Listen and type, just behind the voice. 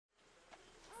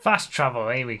Fast travel,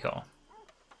 here we go.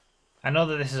 I know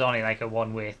that this is only like a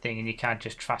one-way thing and you can't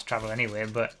just fast travel anywhere,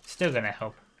 but it's still going to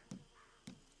help.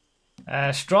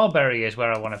 Strawberry is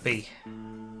where I want to be.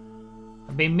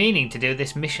 I've been meaning to do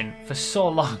this mission for so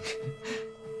long.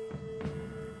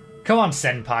 Come on,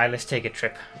 Senpai, let's take a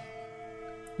trip.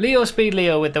 Leo Speed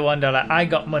Leo with the $1. I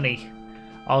got money.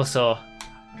 Also,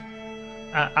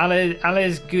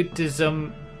 alles Gute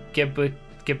zum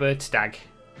Geburtstag.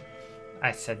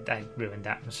 I ruined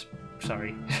that. I'm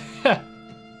sorry.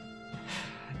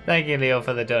 Thank you, Leo,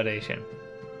 for the donation.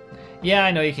 Yeah,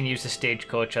 I know you can use the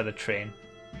stagecoach or the train.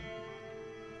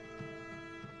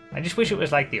 I just wish it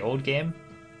was like the old game.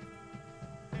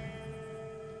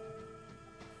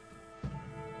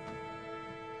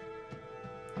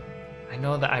 I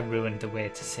know that I ruined the way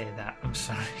to say that. I'm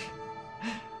sorry.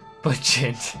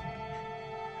 Budget.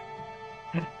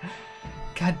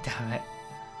 God damn it.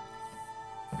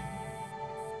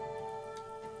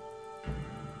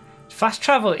 Fast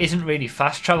travel isn't really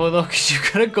fast travel though, because you've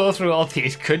got to go through all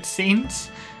these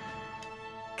cutscenes.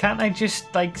 Can't I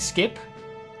just like skip?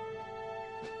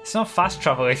 It's not fast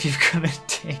travel if you've got to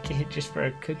take it just for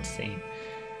a cutscene.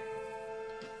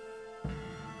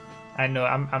 I know.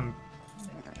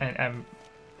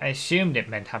 I assumed it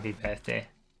meant happy birthday.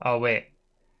 Oh wait,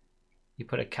 you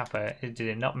put a kappa. Did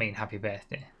it not mean happy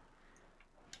birthday?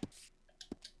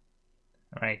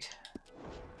 Right.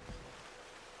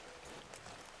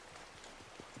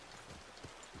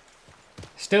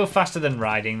 Still faster than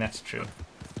riding, that's true.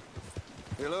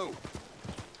 Hello.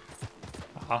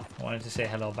 Oh, I wanted to say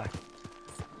hello back.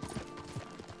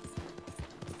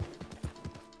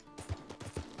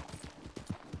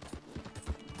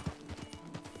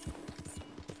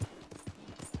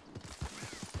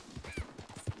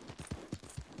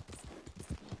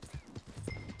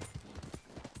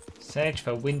 Search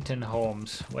for Winton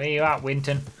Holmes. Where you at,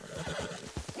 Winton?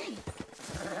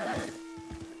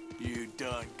 You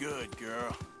done good,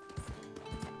 girl.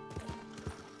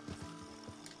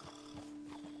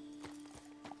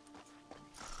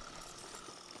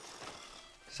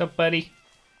 What's up, buddy?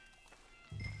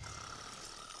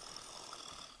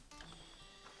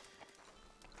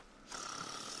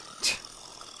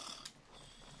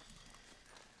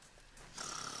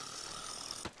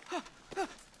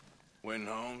 Win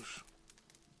Holmes.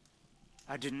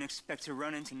 I didn't expect to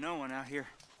run into no one out here.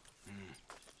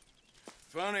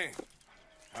 Funny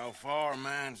how far a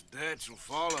man's debts will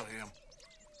follow him.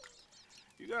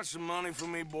 You got some money for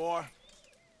me, boy?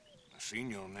 I seen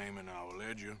your name in our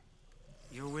ledger.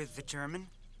 You're with the German?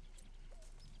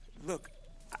 Look,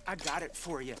 I got it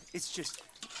for you. It's just,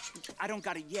 I don't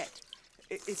got it yet.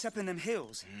 It's up in them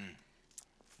hills.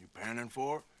 You panning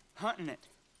for it? Hunting it.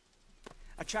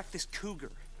 I tracked this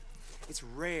cougar. It's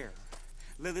rare.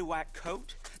 Lily white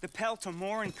coat, the pelt to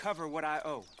more and cover what I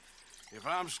owe. If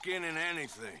I'm skinning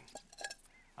anything,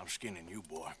 I'm skinning you,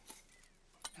 boy.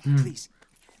 Please,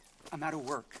 I'm out of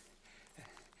work.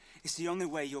 It's the only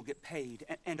way you'll get paid,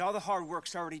 and all the hard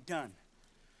work's already done.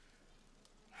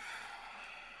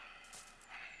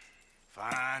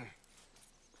 Fine.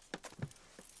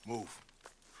 Move.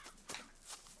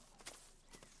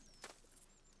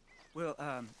 We'll,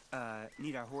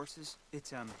 need our horses.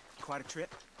 It's, quite a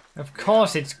trip. Of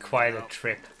course it's quite a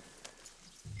trip.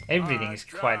 Everything is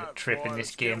quite a trip in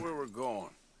this game. Where we're going.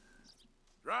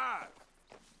 Drive.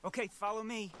 Okay, follow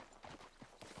me.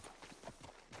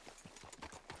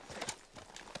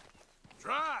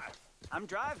 Drive. I'm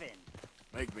driving.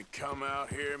 Make me come out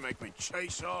here, make me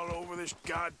chase all over this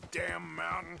goddamn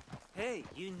mountain. Hey,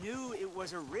 you knew it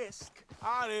was a risk.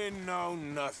 I didn't know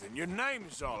nothing. Your name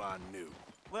is all I knew.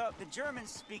 Well, the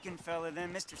German-speaking fella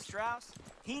then, Mr. Strauss,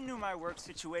 he knew my work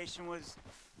situation was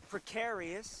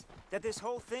precarious, that this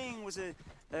whole thing was a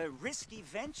risky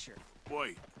venture.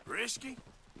 Wait, risky?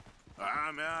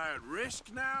 Am I at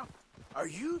risk now? Are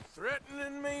you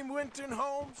threatening me, Winton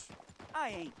Holmes? I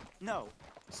ain't. No,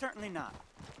 certainly not.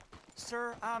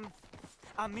 Sir,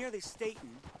 I'm merely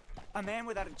stating, a man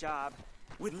without a job,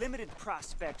 with limited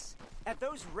prospects, at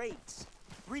those rates,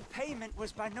 repayment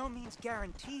was by no means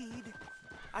guaranteed.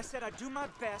 I said I'd do my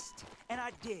best, and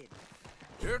I did.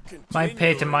 Might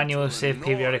pay to manual save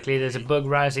periodically. There's a bug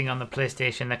rising on the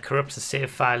PlayStation that corrupts the save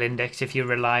file index if you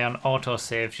rely on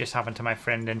autosave. Just happened to my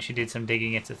friend and she did some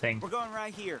digging. It's a thing. We're going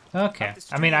right here. Okay.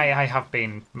 I mean, I have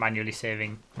been manually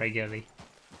saving regularly.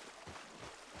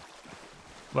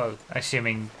 Well,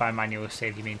 assuming by manual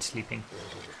save you mean sleeping.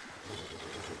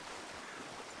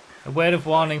 A word of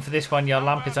warning for this one, your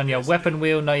lamp is on your weapon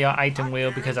wheel, not your item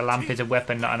wheel, because a lamp is a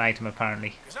weapon, not an item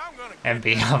apparently.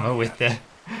 MB Hammer with the...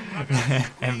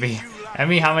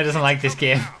 MB Hammer doesn't like this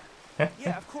game.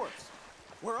 Yeah, of course.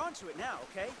 We're onto it now,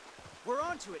 okay? We're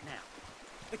onto it now.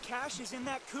 The cash is in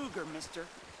that cougar, mister.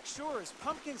 Sure as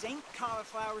pumpkins ain't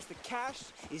cauliflowers, the cash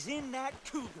is in that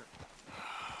cougar.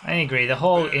 I agree, the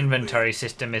whole inventory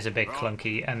system is a bit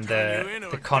clunky, and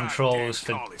the controls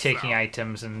for taking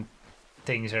items and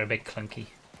things are a bit clunky.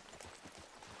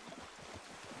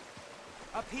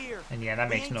 Up here. And yeah, that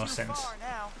makes no sense.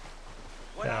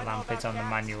 The lamp is on the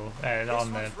manual,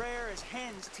 on the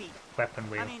weapon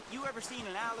wheel. I mean, you ever seen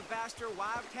an alabaster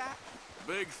wildcat?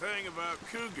 Big thing about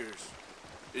cougars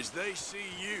is they see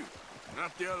you,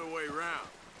 not the other way around.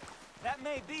 That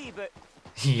may be, but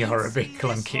you're a bit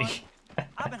clunky.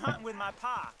 I've been hunting with my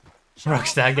pa.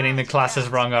 Rockstar getting the classes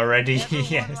wrong already.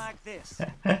 Yes. Like this.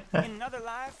 In another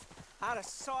life, I'd have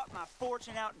sought my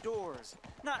fortune outdoors,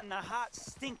 not in the hot,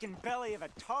 stinking belly of a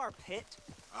tar pit.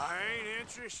 I ain't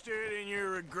interested in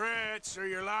your regrets or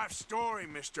your life story,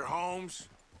 Mr. Holmes.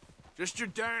 Just your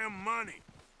damn money.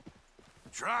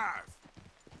 Drive.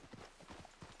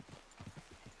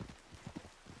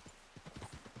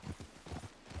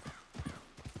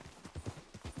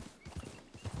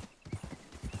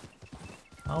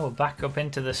 Oh, we're back up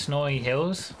into the snowy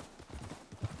hills.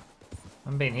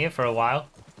 I've been here for a while.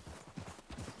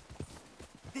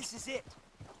 This is it.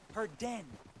 Her den.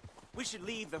 We should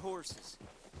leave the horses.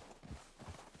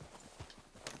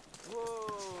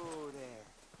 Whoa there.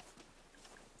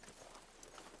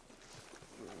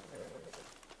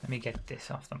 Let me get this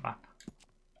off the map.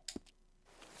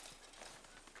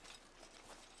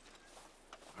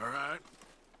 All right.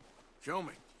 Show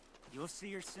me. You'll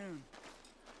see her soon.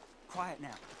 Quiet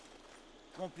now.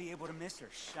 Won't be able to miss her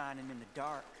shining in the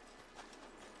dark.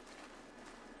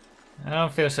 I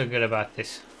don't feel so good about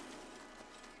this.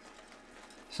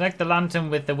 Select the lantern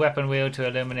with the weapon wheel to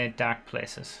illuminate dark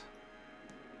places.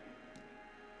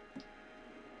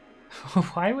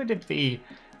 Why would it be?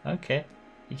 Okay.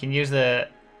 You can use the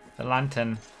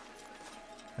lantern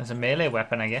as a melee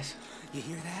weapon, I guess. You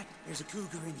hear that? There's a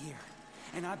cougar in here.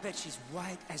 And I bet she's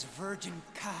white as virgin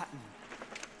cotton.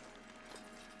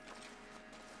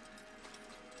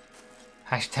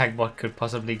 Hashtag what could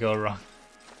possibly go wrong.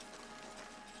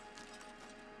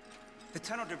 The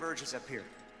tunnel diverges up here.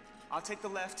 I'll take the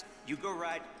left, you go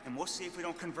right, and we'll see if we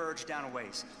don't converge down a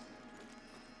ways.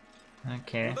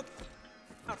 Okay. Look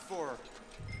out for her.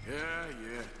 Yeah.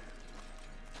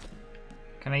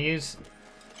 Can I use...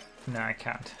 No, I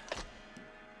can't.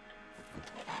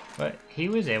 But he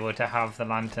was able to have the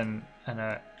lantern and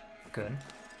a gun.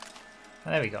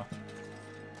 Oh, there we go.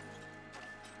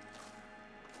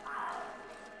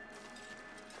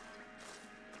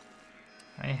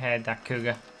 I heard that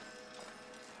cougar.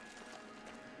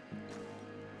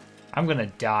 I'm gonna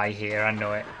die here, I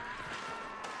know it.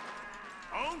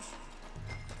 Holmes?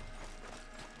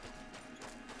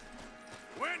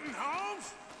 Winton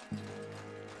Holmes?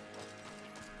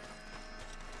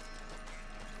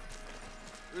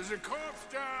 There's a corpse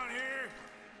down here.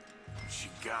 She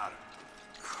got him.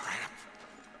 Crap.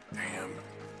 Damn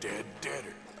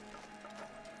deader.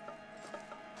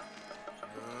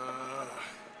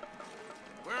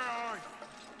 Where are you?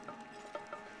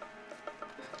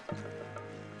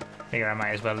 Figure I might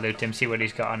as well loot him, see what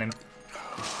he's got on him.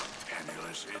 Oh,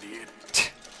 penniless idiot.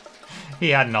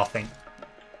 He had nothing.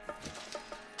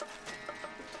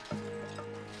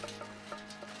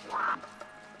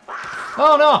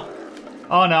 Oh no!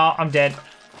 Oh no, I'm dead.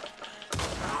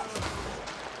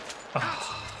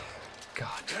 Oh,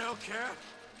 God. Hellcat?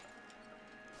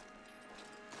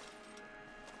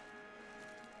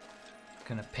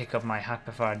 Gonna pick up my hat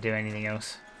before I do anything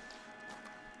else.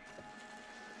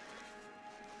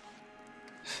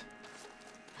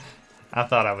 I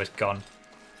thought I was gone.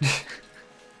 It's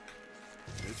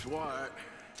white.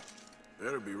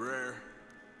 Better be rare.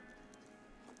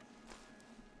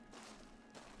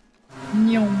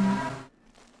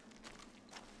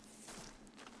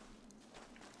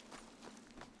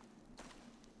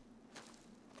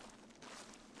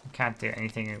 Can't do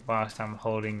anything whilst I'm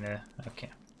holding the... Okay.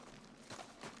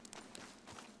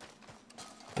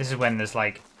 This is when there's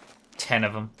like 10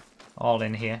 of them all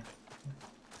in here.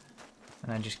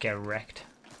 And I just get wrecked.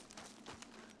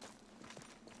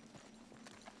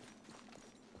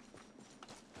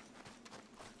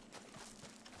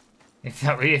 If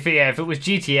it was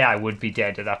GTA, I would be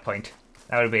dead at that point.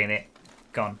 That would have been it.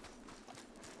 Gone.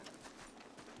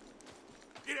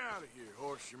 Get out of here,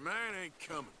 horse. Your man ain't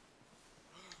coming.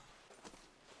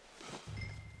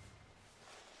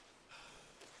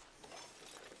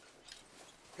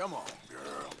 Come on,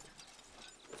 girl.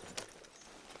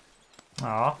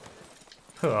 Aw.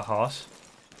 Poor horse.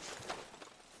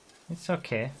 It's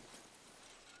okay.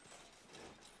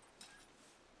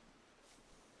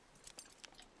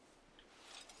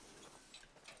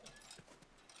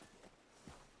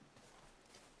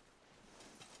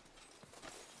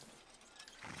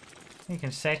 You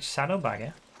can search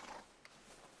saddlebagger.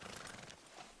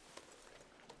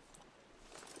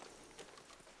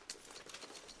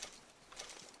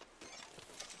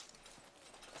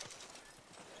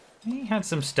 He had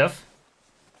some stuff.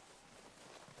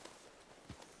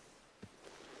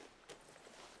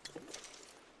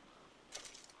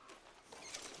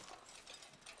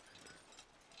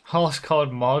 Horse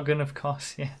called Morgan, of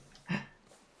course, yeah.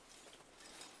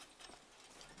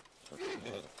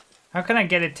 How can I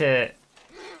get it to,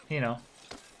 you know,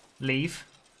 leave?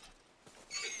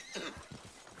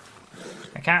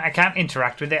 I can't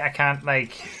interact with it. I can't,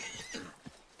 like,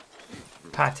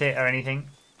 pat it or anything.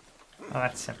 Oh,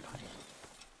 that's simple.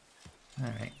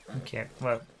 Alright, okay,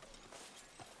 well,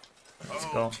 let's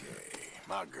go. Okay,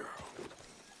 my girl.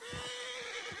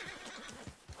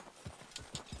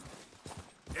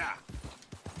 Yeah.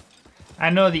 I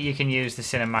know that you can use the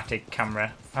cinematic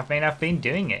camera. I mean, I've been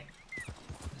doing it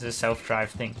as a self-drive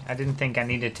thing. I didn't think I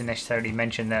needed to necessarily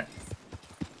mention that.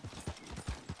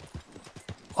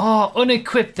 Oh,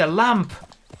 unequip the lamp!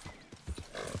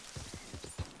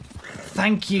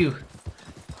 Thank you!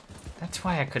 That's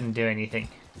why I couldn't do anything.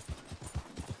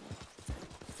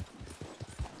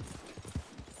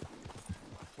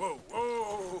 Whoa,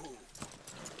 whoa.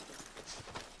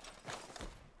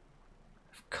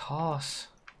 Of course.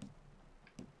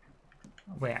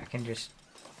 Wait, I can just...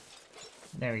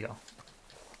 There we go.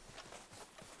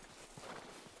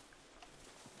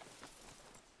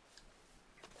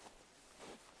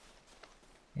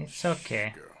 It's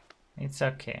okay. It's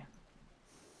okay.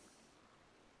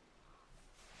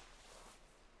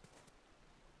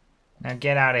 Now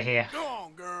get out of here. Go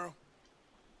on, girl.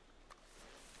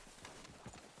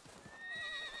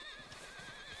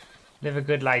 Live a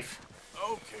good life.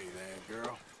 Okay then,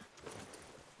 girl.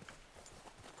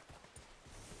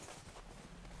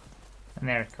 And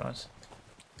there it goes.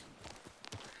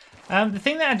 The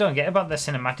thing that I don't get about the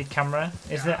cinematic camera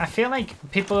is that I feel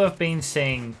like people have been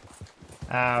saying...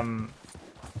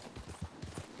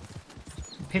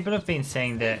 people have been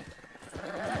saying that...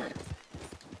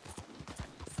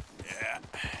 Yeah,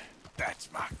 that's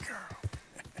my girl.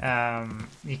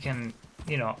 you can,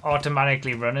 you know,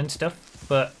 automatically run and stuff,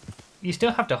 but you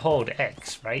still have to hold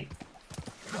X, right?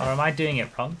 Or am I doing it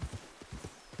wrong?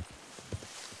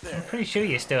 I'm pretty sure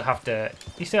you still have to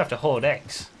hold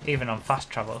X, even on fast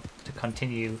travel, to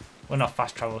continue. Well, not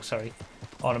fast travel, sorry,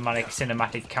 automatic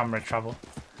cinematic camera travel.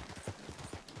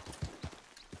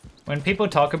 When people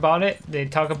talk about it, they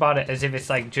talk about it as if it's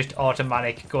like just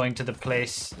automatic going to the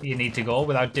place you need to go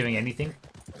without doing anything.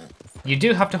 You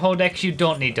do have to hold X, you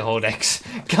don't need to hold X.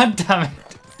 God damn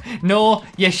it. No,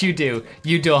 yes you do.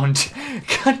 You don't.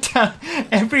 God damn,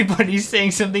 everybody's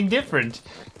saying something different.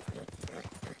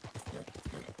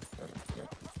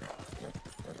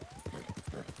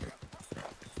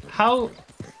 How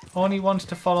only wants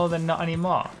to follow then not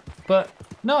anymore? But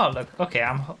no, look, okay,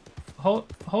 I'm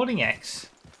holding X.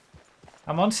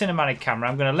 I'm on cinematic camera,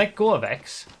 I'm going to let go of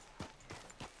X.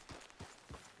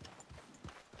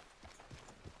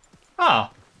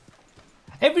 Ah,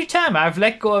 every time I've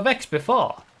let go of X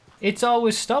before, it's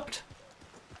always stopped.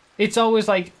 It's always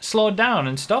like slowed down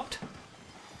and stopped.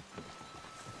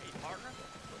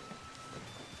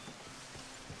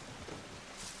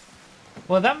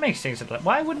 Well, that makes things a little...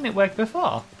 Why wouldn't it work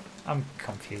before? I'm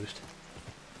confused.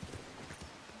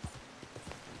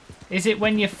 Is it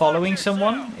when you're following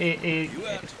someone? You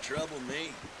have to trouble me.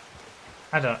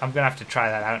 I don't... I'm going to have to try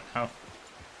that out now.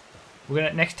 We're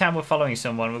gonna, next time we're following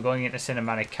someone, we're going into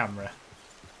cinematic camera.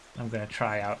 I'm going to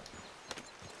try out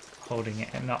holding it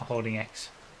and not holding X.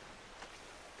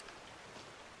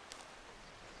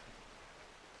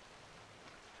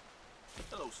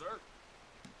 Hello, sir.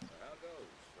 How goes,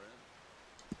 friend?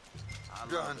 I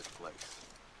love this place.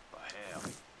 By hell,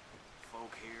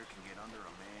 folk here can get under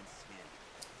a man's skin.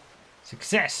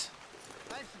 Success.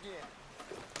 Thanks again.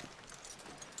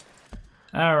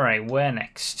 Alright, where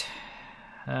next?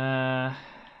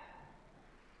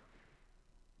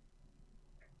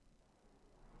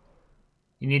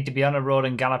 You need to be on a road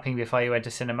and galloping before you enter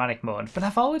cinematic mode. But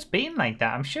I've always been like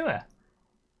that, I'm sure.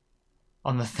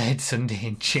 On the third Sunday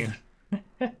in June.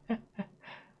 Right,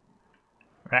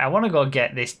 I want to go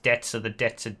get this debt so the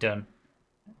debts are done.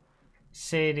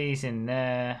 Sadie's in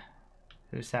there.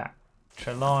 Who's that?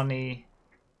 Trelawney.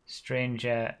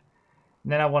 Stranger.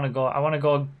 And then I want to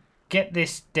go get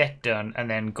this debt done and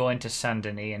then go into Saint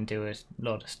Denis and do a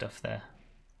load of stuff there.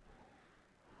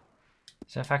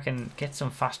 So if I can get some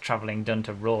fast travelling done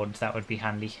to roads, that would be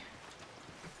handy.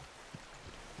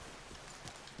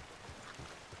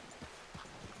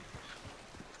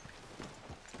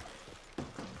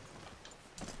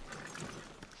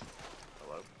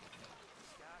 Hello?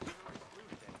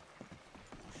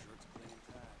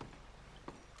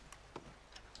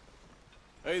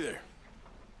 Hey there.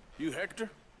 You Hector?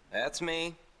 That's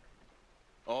me.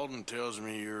 Alden tells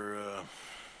me you're a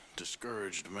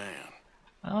discouraged man.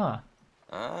 Ah,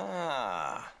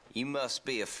 Ah, you must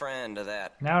be a friend of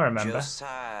that now I remember.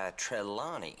 Josiah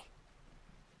Trelawney.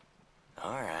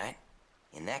 All right.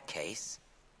 In that case,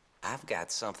 I've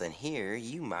got something here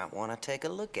you might want to take a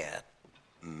look at.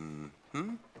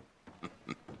 Mm-hmm.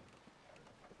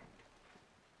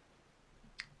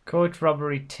 Coach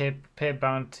robbery tip, pay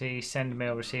bounty, send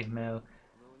mail, receive mail.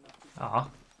 Ah,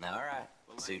 All right.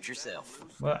 Suit yourself.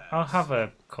 well, I'll have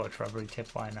a coach robbery tip,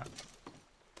 why not?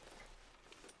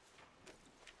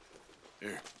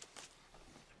 Here.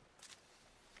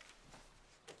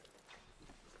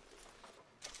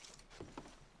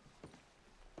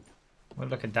 We'll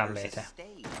look at that There's a later.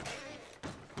 stage.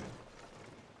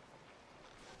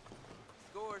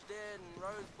 Score's dead and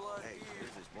Roseblood hey,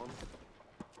 here's this woman.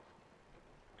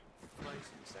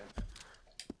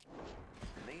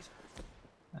 Denise?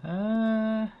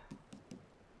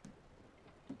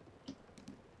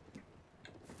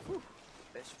 Whew,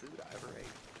 best food I ever ate.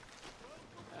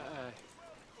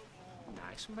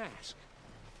 Nice mask.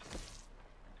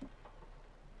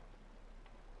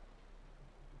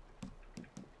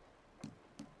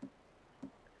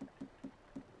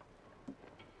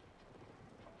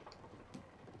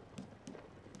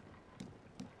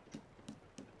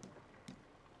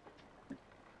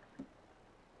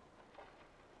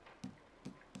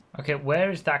 Okay, where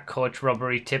is that coach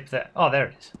robbery tip that... Oh, there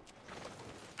it is.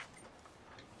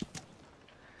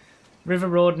 River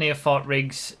Road near Fort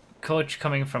Riggs. Coach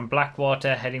coming from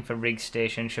Blackwater, heading for Riggs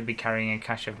Station. Should be carrying a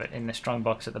cache of it in the strong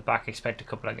box at the back. Expect a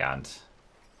couple of guards.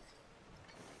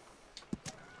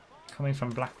 Coming from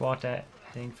Blackwater,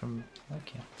 heading from...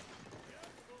 Okay.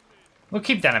 We'll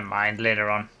keep that in mind later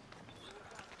on.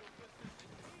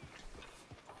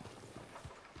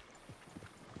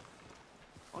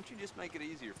 Why don't you just make it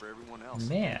easier for everyone else?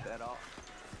 Yeah. Keep that off.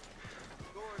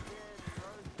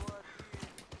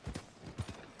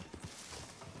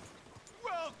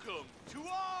 Welcome to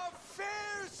our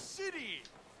fair city.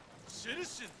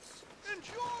 Citizens,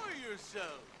 enjoy yourselves.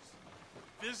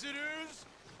 Visitors,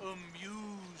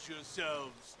 amuse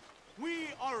yourselves. We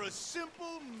are a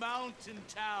simple mountain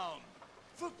town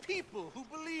for people who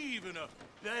believe in a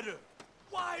better,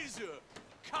 wiser,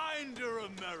 kinder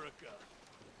America.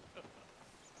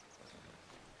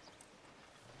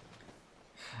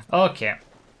 Okay.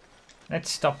 Let's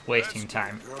stop wasting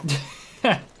time.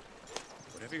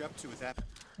 Whatever you're up to with that.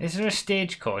 Is there a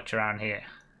stagecoach around here?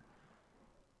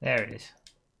 There it is.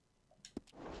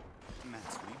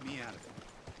 Max, leave me out of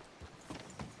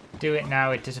it. Do it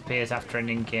now, it disappears after an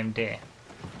in-game day.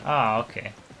 Ah,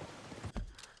 okay.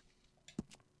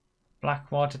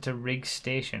 Blackwater to Riggs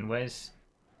Station, where's...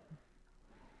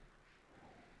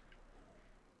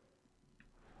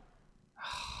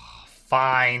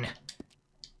 Fine.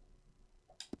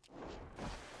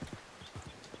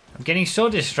 I'm getting so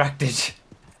distracted.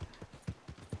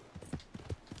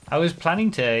 I was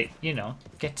planning to, you know,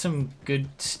 get some good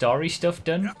story stuff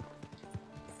done.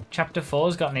 Chapter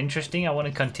 4's gotten interesting, I want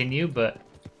to continue, but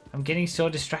I'm getting so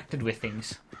distracted with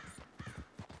things.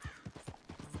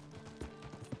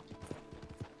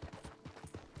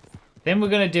 Then we're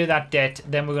going to do that debt,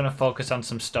 then we're going to focus on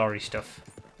some story stuff.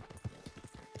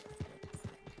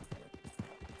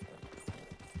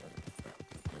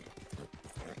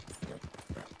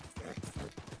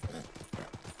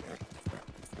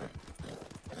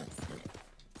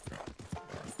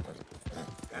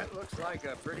 That looks like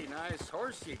a pretty nice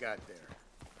horse you got there.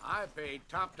 I paid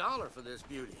top dollar for this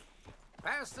beauty.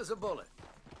 Fast as a bullet.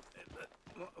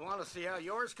 Want to see how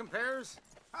yours compares?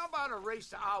 How about a race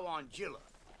to Awangilla?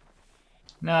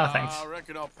 No, thanks. I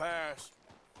reckon I'll pass.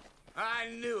 I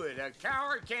knew it. A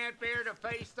coward can't bear to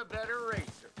face the better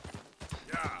racer.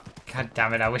 Yeah. God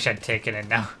damn it, I wish I'd taken it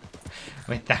now.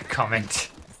 With that comment.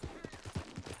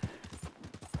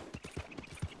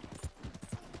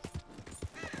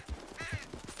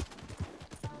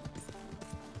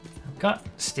 I've got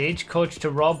stagecoach to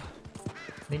rob.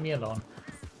 Leave me alone.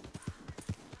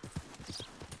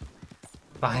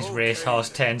 Buys Okay. racehorse,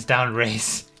 turns down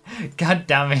race. God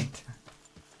damn it.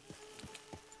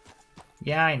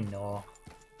 Yeah, I know.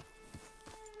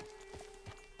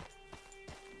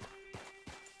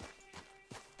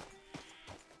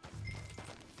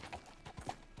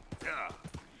 Yeah.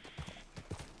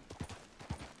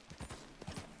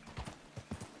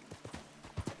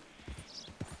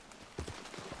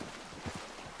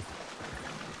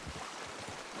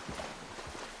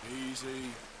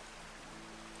 Easy.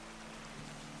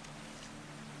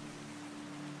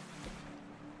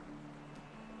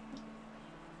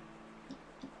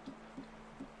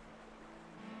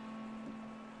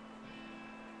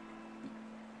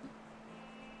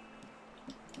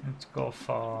 Let's go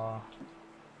for...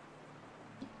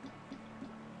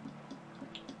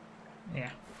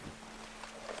 Yeah.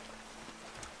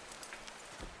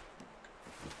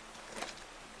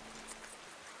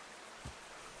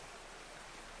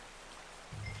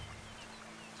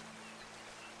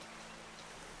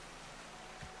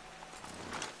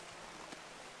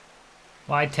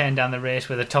 Why turn down the race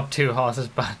with the top 2 horses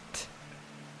banned?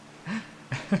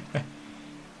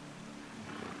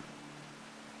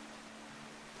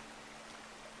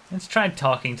 Let's try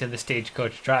talking to the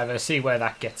stagecoach driver, see where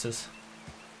that gets us.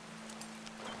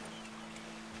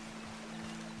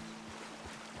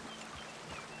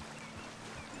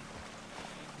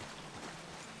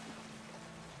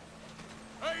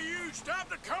 Hey, you! Stop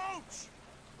the coach!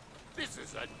 This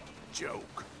is a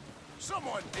joke.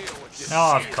 Someone deal with this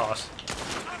Oh, shit. of course.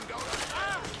 I'm gonna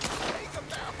take him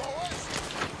now, boys.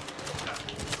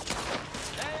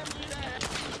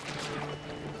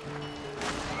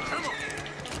 Come on.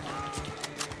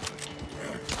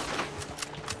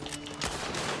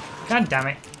 God damn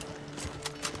it.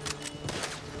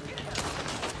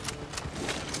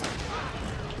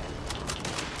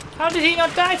 How did he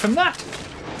not die from that?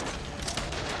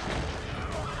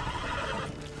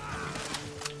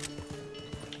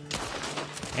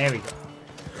 There we go.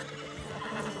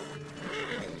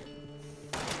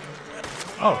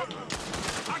 Oh.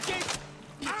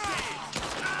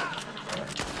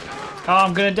 Oh,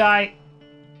 I'm gonna die.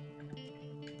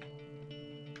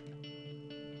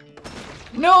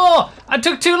 No! I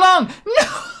took too long! No!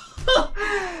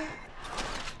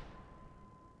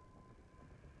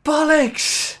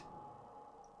 Bollocks!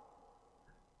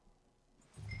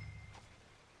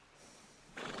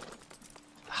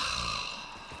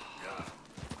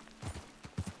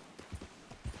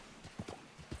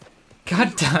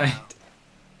 God damn it.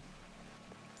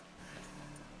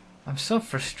 I'm so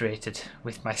frustrated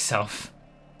with myself.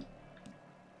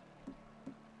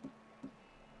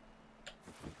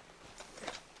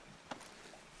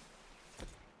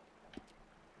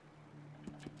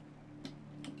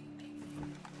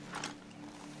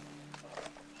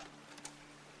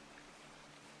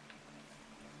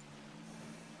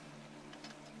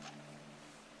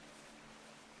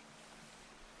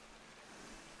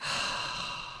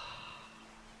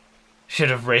 Should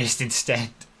have raced instead.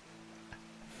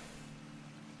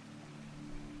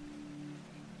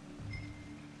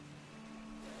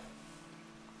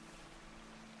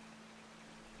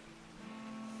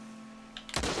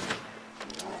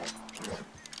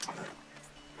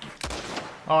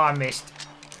 Oh, I missed.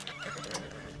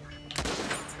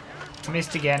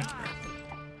 Missed again.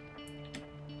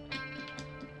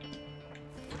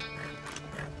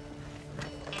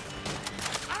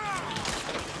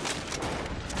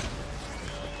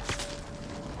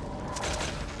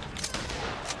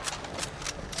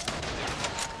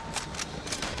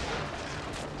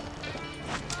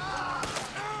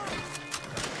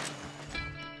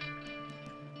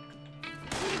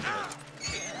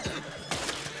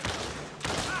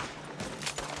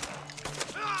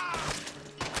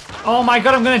 Oh my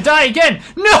god, I'm gonna die again!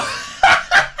 No!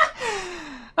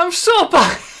 I'm so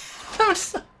bad! I'm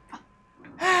so...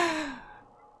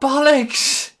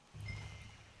 Bollocks!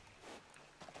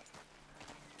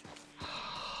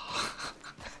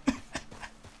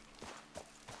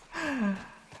 Oh,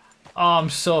 I'm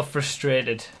so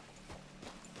frustrated.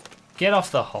 Get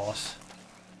off the horse.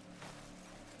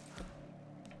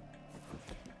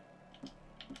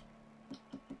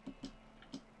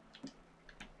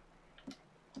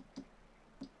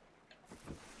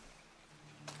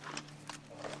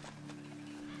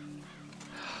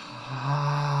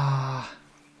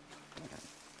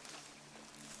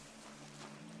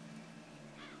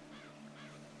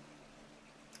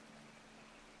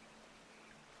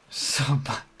 So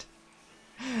bad.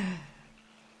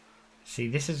 See,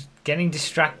 this is getting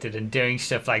distracted and doing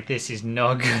stuff like this is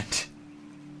no good.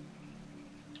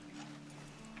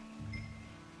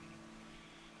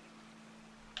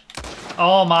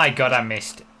 Oh my god, I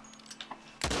missed.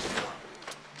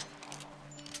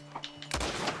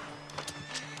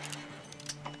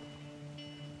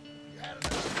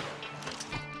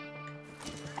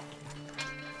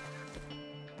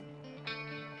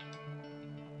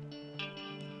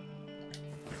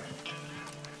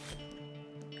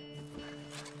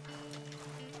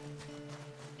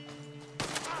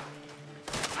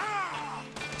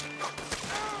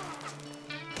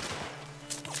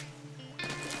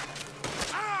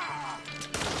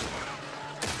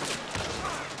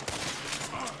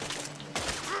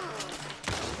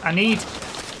 I need...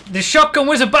 The shotgun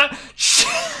was about...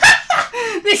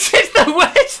 This is the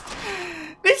worst!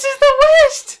 This is the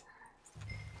worst!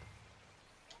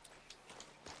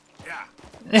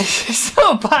 This is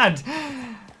so bad.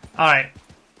 Alright.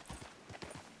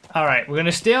 Alright, we're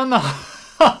gonna stay on the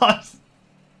horse.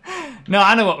 No,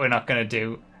 I know what we're not gonna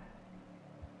do.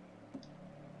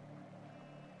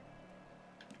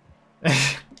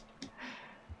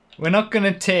 We're not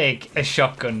gonna take a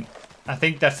shotgun. I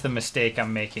think that's the mistake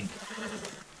I'm making.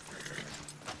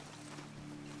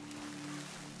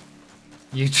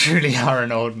 You truly are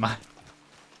an old man.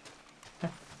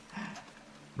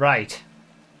 Right.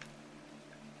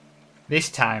 This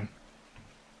time.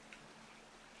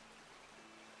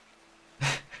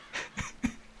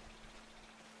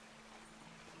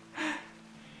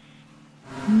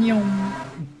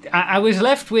 I was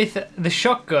left with the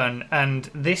shotgun and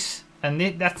this, and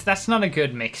that's not a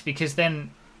good mix because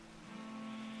then.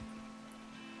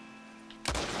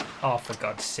 Oh, for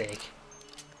God's sake!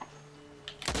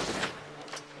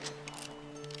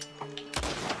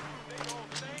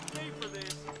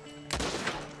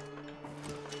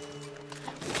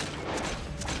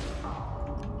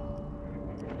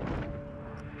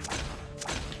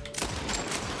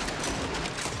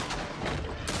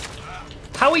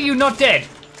 How are you not dead?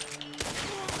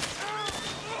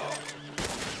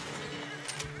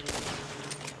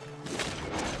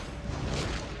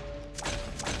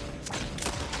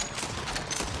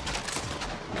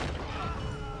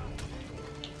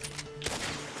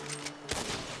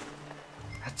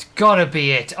 That's gotta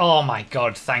be it. Oh my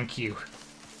God, thank you.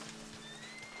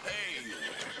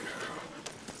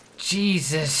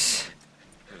 Jesus.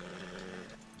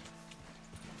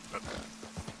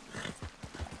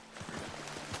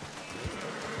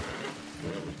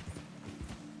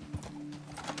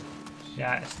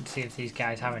 Yeah, let's see if these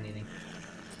guys have anything.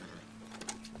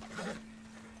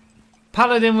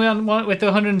 Paladin with the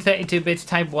 132 bits,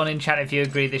 type 1 in chat if you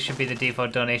agree this should be the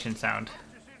default donation sound.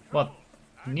 What?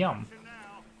 Nyom.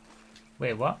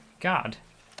 Wait, what? God.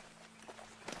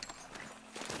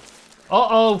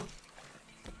 Uh-oh!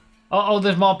 Uh-oh,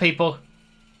 there's more people.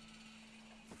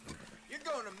 You're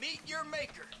gonna meet your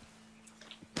maker.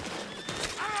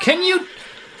 Can you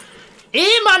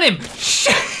aim at him?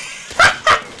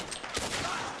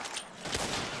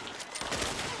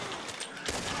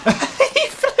 He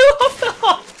flew off the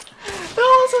horse. The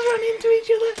horses ran into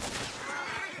each other.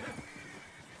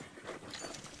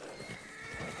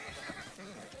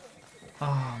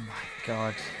 Oh my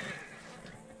God.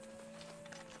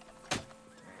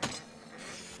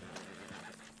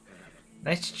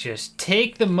 Let's just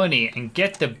take the money and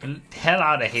get the hell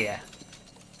out of here.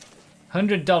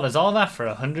 $100, all that for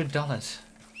 $100.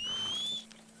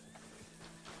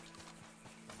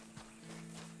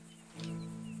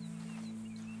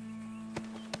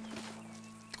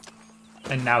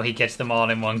 And now he gets them all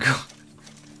in one go.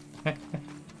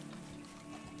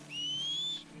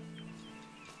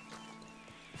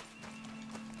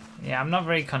 Yeah, I'm not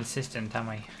very consistent, am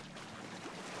I?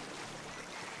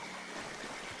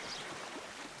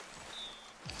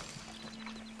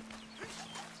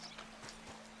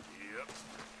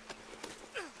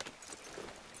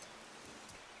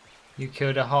 You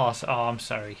killed a horse. Oh, I'm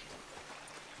sorry.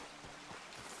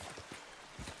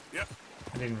 Yep.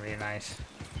 I didn't realize.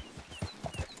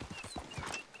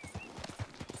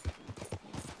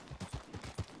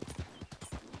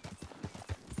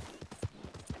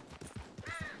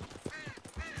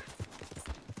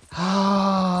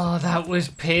 Oh, that was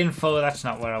painful. That's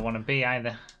not where I want to be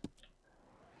either.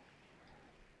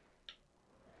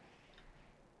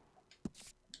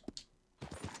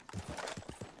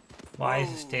 Why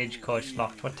is the stagecoach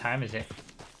locked? What time is it?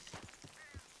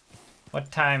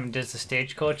 What time does the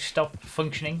stagecoach stop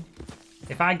functioning?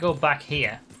 If I go back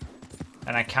here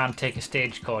and I can't take a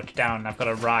stagecoach down, I've got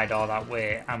to ride all that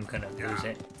way, I'm gonna lose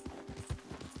it.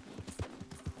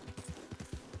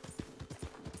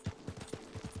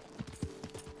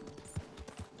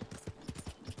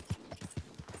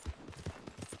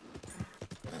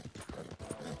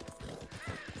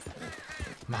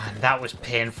 Man, that was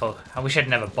painful. I wish I'd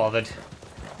never bothered.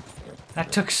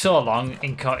 That took so long.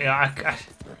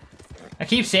 I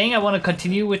keep saying I want to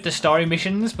continue with the story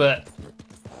missions, but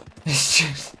it's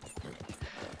just...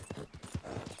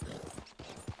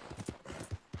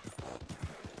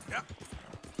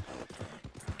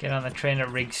 Get on the train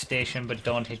at Riggs Station, but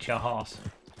don't hit your horse.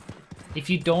 If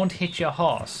you don't hit your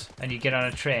horse and you get on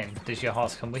a train, does your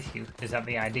horse come with you? Is that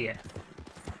the idea?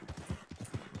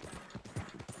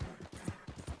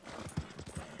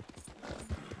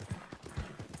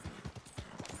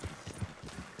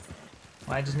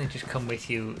 Why doesn't it just come with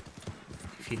you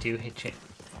if you do hitch it?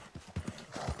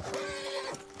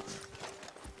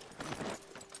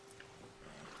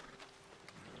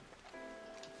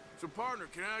 So, partner,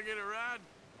 can I get a ride?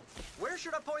 Where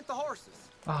should I point the horses?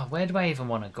 Oh, where do I even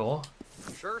want to go?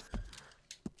 Sure.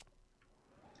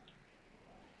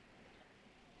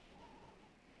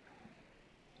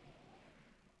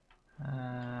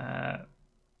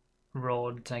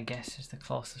 Roads, I guess, is the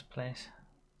closest place.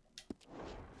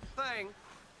 Thing.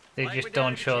 They Flag just me down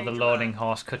don't if you show change the your loading mind.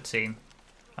 horse cutscene.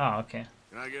 Oh, okay.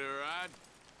 Can I get a ride?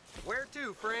 Where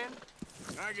to, friend?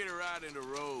 Can I get a ride into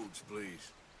Rhodes,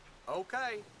 please?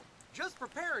 Okay. Just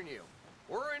preparing you.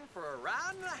 We're in for a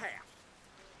ride and a half.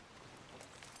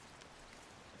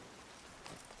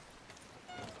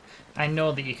 I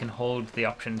know that you can hold the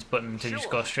options button to just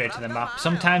go Sure, straight but to the I've got map. my eye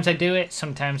Sometimes I do it,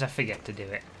 sometimes I forget to do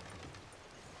it.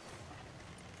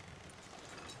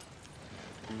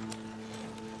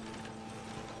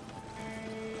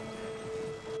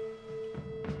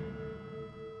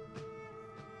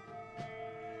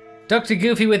 Dr.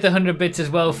 Goofy with the 100 bits as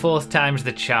well, 4th time's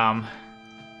the charm.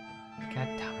 God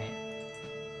damn it.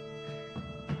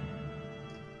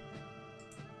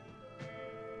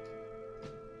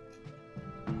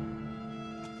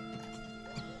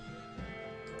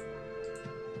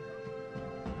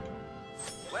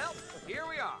 Well, here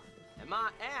we are. And my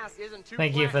ass isn't too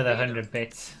Thank you for the flat either. 100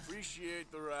 bits.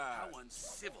 Appreciate the ride. How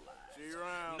uncivilized. See you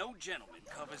around. No gentleman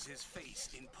covers his face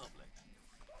in public.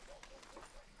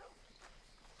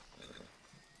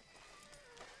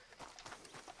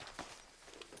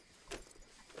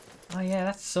 Oh yeah,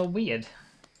 that's so weird.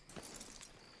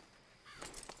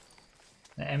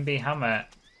 The MB Hammer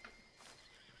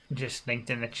just linked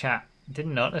in the chat.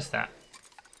 Didn't notice that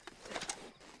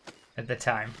at the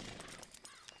time.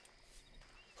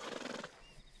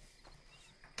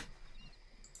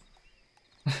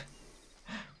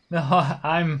 No,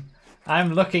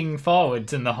 I'm looking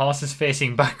forwards and the horse is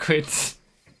facing backwards.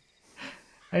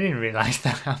 I didn't realise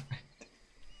that happened.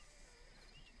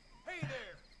 Hey there!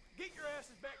 Get your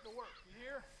asses back to work, you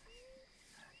hear?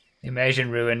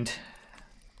 Immersion ruined.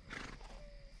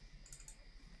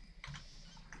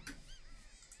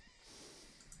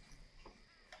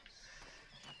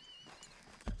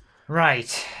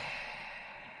 Right.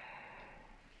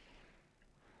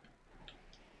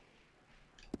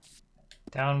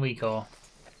 Down we go.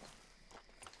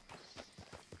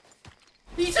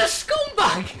 He's a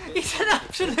scumbag! He's an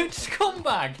absolute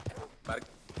scumbag!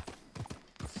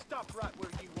 Stop right where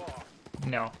you are.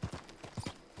 No.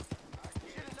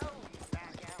 Should've known you'd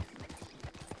back out.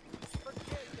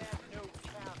 Forget that no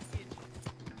cow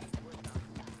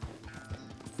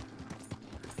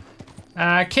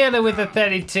itch. Kayla with the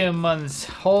 32 months.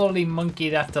 Holy monkey,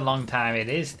 that's a long time. It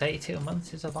is. 32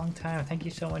 months is a long time. Thank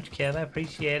you so much, Kayla.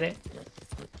 Appreciate it.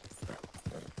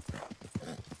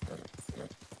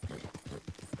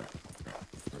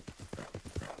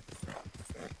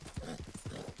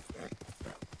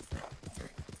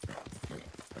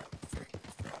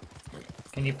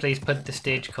 Can you please put the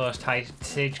stagecoach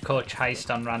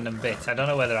heist on random bits? I don't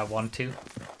know whether I want to.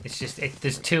 It's just,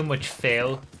 there's too much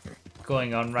fail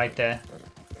going on right there.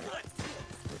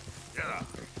 Get up.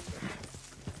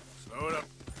 Slow it up.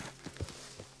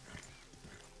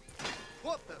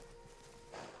 What the?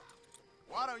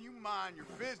 Why don't you mind your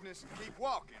business and keep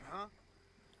walking, huh?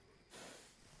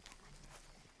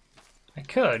 I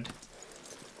could.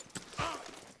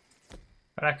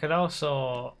 But I could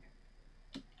also,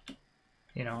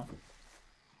 you know,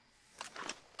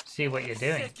 see what you're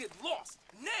doing. Said get lost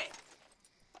now.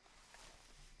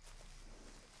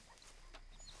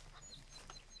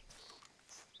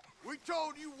 We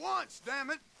told you once, damn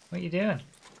it! What are you doing?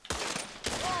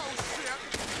 Oh,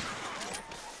 shit!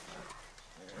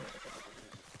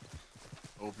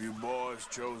 Hope you boys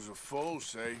chose a full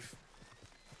safe.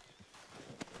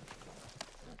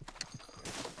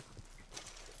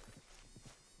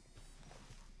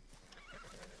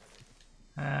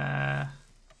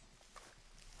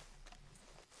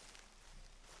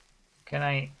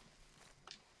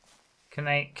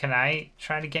 Can I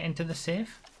try to get into the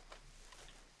safe?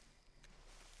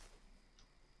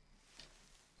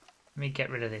 Let me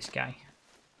get rid of this guy.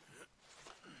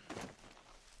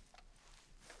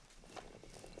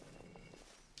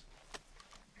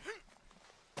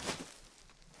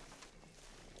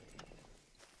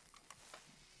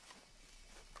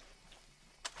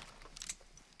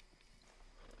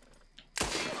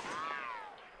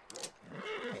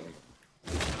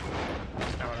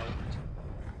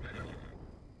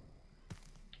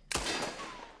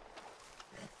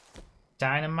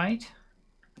 Dynamite?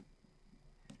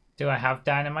 Do I have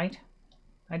dynamite?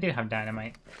 I do have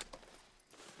dynamite.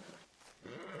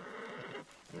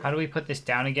 How do we put this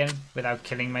down again without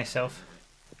killing myself?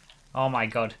 Oh my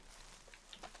god.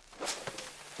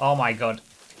 Oh my god.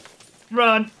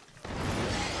 Run!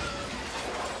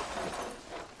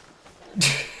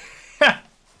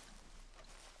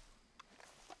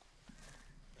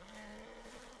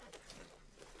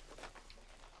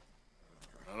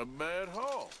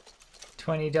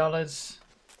 $20.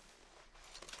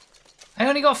 I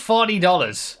only got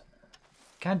 $40.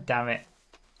 God damn it.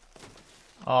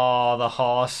 Oh, the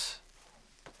horse.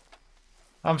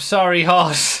 I'm sorry,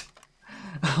 horse.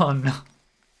 Oh no.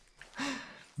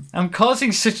 I'm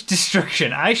causing such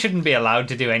destruction. I shouldn't be allowed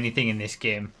to do anything in this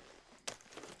game.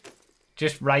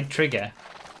 Just right trigger.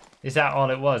 Is that all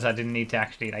it was? I didn't need to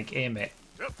actually like aim it.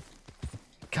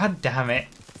 God damn it.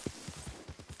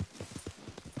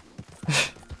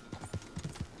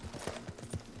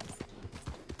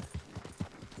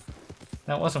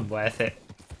 That wasn't worth it.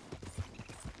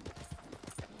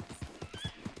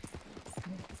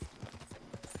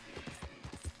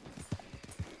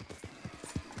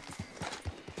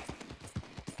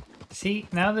 See,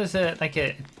 now there's a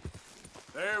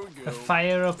There we go. a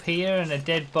fire up here and a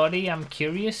dead body. I'm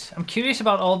curious. I'm curious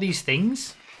about all these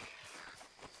things.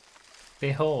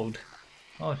 Behold.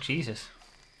 Oh, Jesus.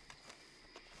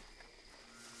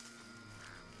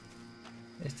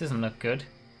 This doesn't look good.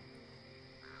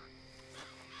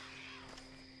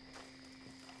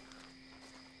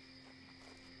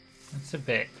 That's a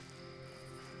bit...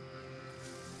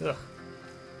 Ugh.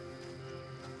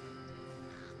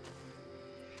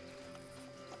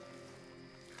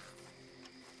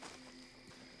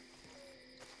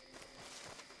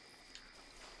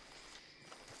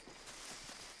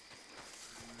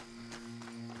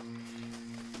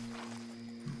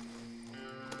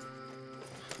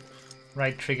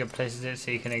 Right trigger places it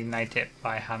so you can ignite it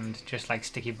by hand, just like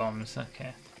sticky bombs.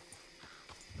 Okay.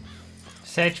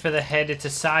 Search for the head. It's a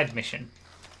side mission.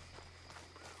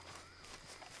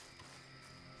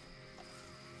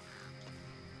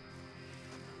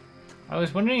 I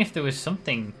was wondering if there was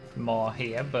something more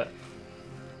here, but...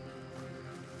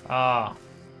 Ah.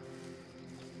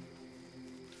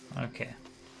 Okay.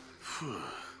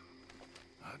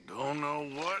 I don't know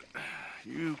what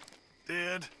you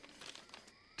did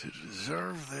to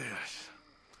deserve this.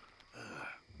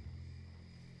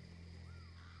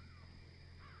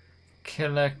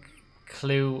 Killer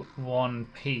clue 1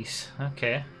 piece.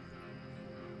 Okay.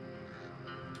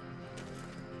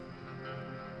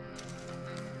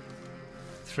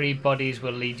 Three bodies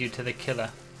will lead you to the killer.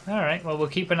 Alright, well we'll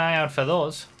keep an eye out for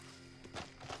those.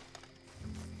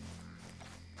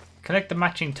 Collect the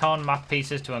matching torn map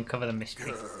pieces to uncover the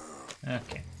mystery.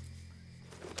 Okay.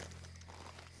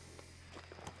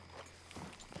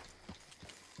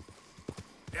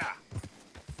 Yeah.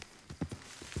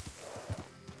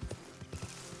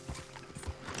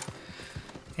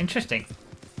 Interesting.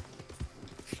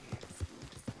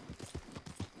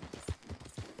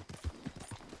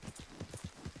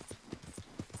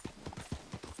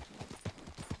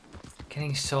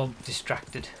 Getting so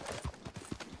distracted.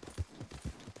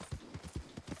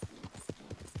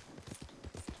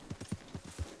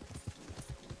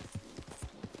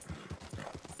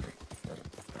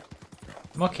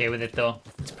 I'm okay with it though.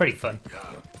 It's pretty fun.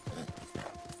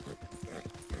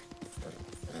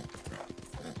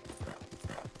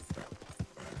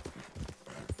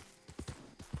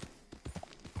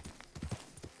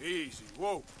 Easy,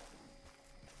 whoa.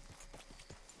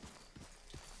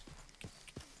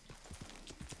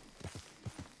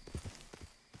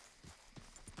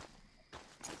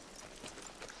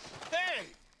 Hey!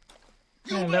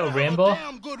 You Yeah, better little have rainbow. a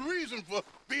damn good reason for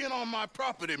being on my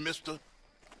property, mister.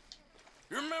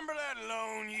 You remember that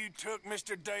loan you took,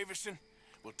 Mr. Davison?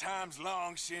 Well, time's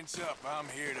long since up. I'm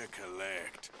here to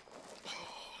collect.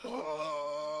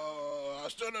 I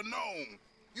should have known.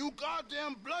 You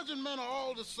goddamn bludgeon men are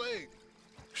all the same.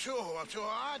 Sure,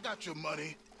 I got your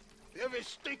money. Every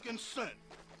stinking cent.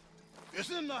 It's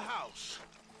in the house.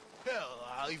 Hell,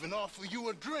 I'll even offer you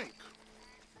a drink.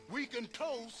 We can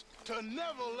toast to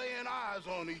never laying eyes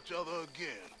on each other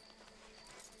again.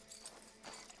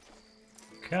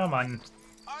 Come on.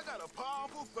 I got a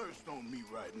powerful thirst on me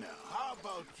right now. How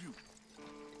about you?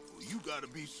 Well, you gotta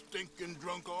be stinking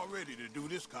drunk already to do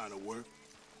this kind of work.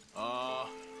 I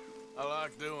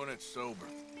like doing it sober.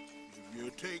 If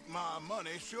you take my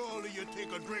money, surely you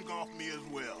take a drink off me as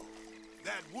well.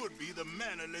 That would be the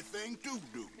mannerly thing to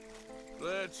do.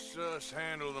 Let's us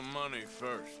handle the money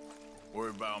first.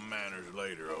 Worry about manners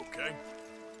later, okay?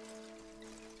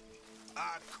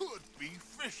 I could be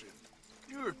fishing.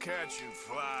 You were catching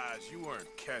flies, you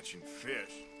weren't catching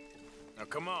fish. Now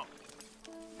come on.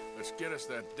 Let's get us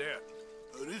that debt.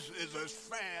 This is as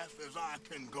fast as I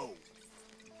can go.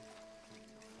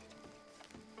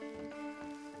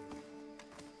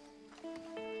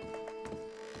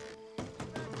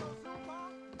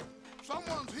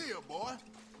 Someone's here, boy.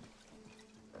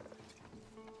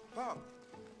 Pop,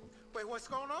 wait, what's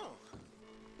going on?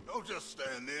 Don't just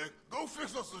stand there. Go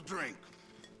fix us a drink.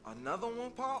 Another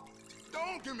one, Pop?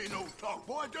 Don't give me no talk,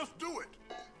 boy. Just do it.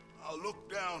 I'll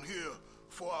look down here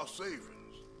for our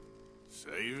savings.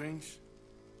 Savings?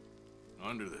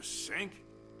 Under the sink?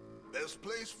 Best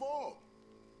place for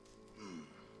 'em.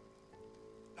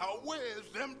 Now,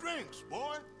 where's them drinks,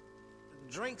 boy?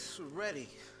 Drinks ready.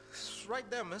 It's right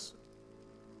there, miss.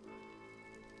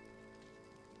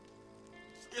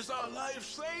 It's our life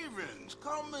savings.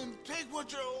 Come and take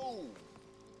what you owe.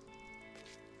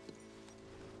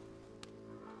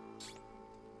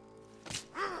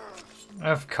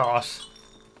 Of course.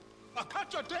 Now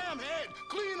cut your damn head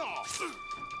clean off.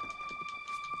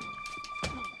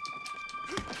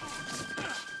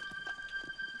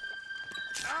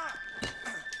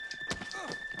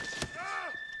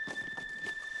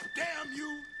 Damn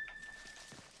you.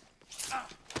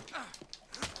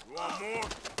 You want more?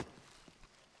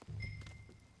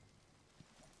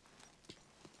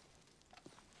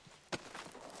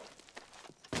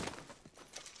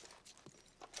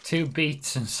 Two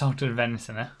beets and salted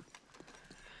venison, eh?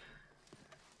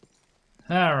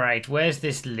 Alright, where's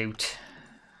this loot?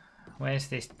 Where's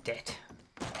this debt?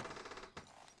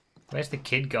 Where's the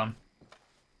kid gone?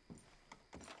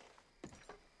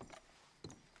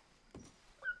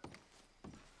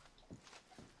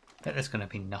 Bet there's gonna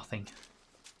be nothing.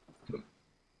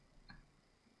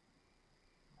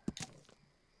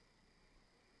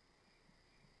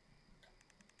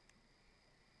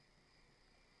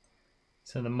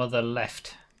 So the mother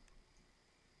left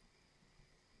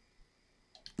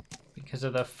because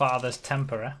of the father's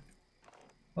temper, eh?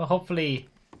 Well, hopefully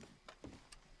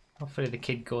the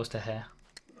kid goes to her.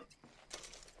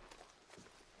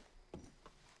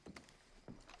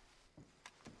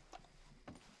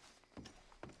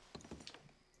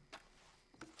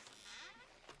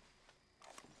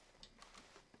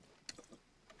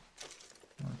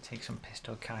 I'll take some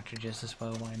pistol cartridges as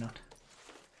well, why not?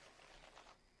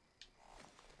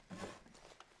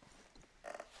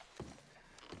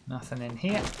 Nothing in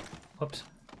here. Whoops.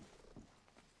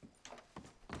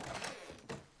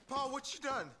 Paul, what you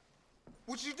done?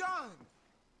 What you done?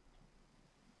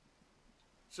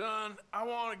 Son, I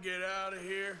want to get out of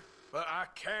here, but I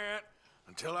can't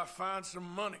until I find some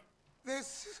money.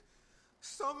 There's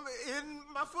some in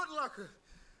my footlocker.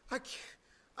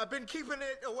 I've been keeping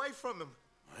it away from him.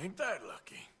 Ain't that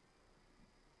lucky?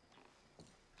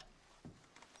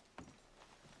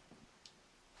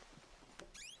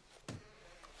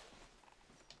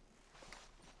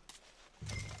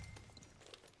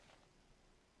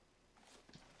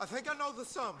 I think I know the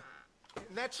sum,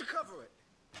 and that should cover it.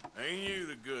 Ain't you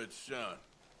the good son?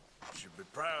 You should be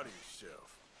proud of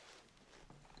yourself.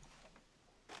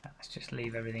 Let's just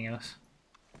leave everything else.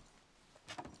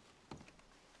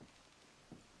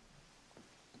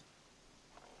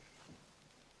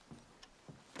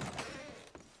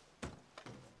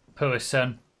 Poor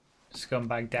son.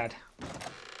 Scumbag dad.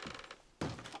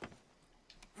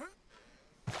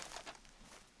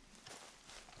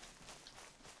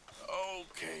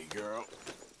 Okay, girl.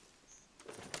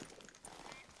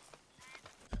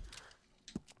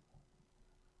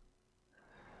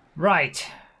 Right.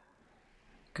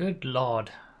 Good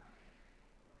lord.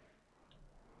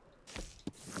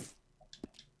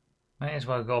 Might as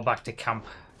well go back to camp.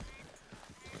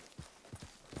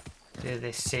 Do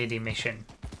this Sadie mission.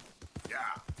 Yeah.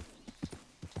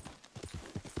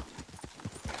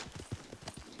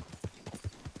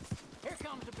 Here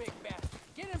comes the big bastard.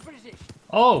 Get in position.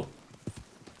 Oh!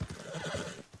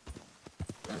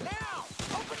 Now,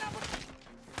 open up.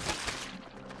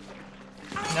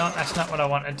 No, that's not what I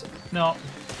wanted. No.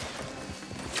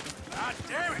 God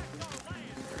damn it!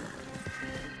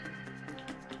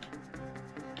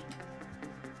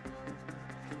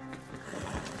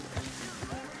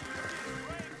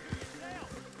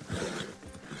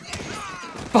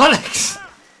 Bollocks!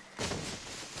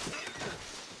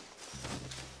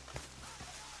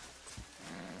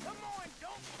 Come on,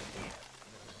 don't forget.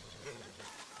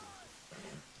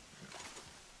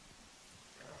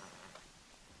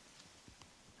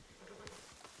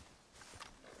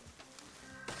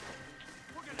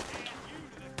 We're gonna add you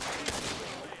to the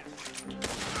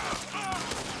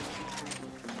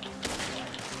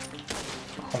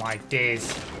Oh my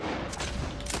days.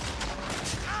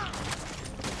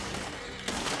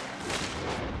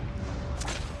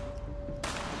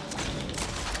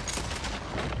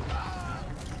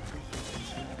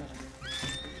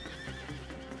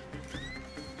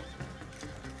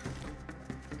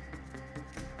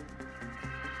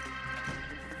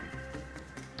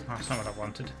 Oh, that's not what I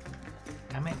wanted.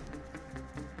 Damn it.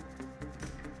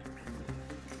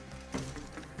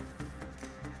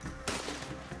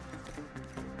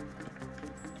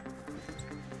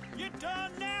 You done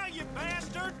Run now, you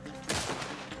bastard!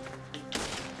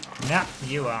 Nah,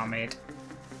 you are, mate.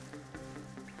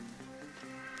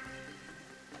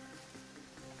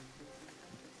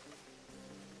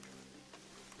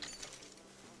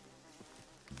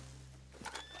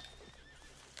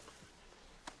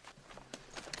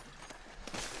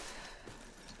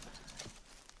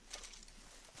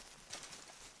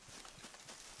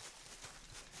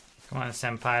 Come on,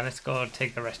 Senpai, let's go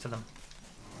take the rest of them.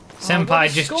 Senpai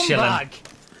just chilling. I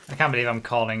can't believe I'm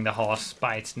calling the horse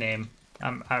by its name.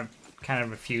 I kind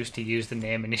of refused to use the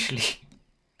name initially.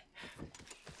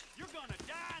 You're gonna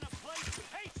die in a place that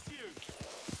hates you!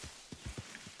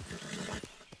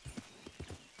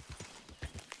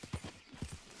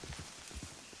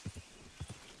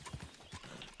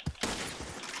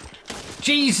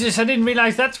 Jesus, I didn't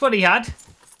realise that's what he had.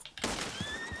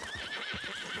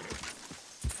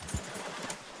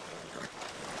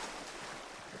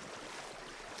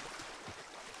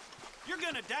 You're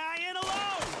gonna die in alone!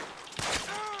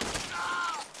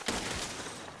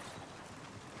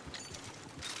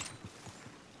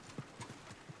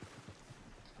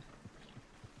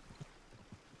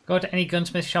 Go to any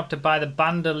gunsmith shop to buy the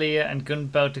bandolier and gun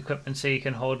belt equipment so you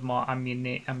can hold more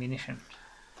ammunition.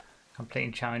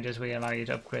 Completing challenges will allow you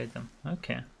to upgrade them.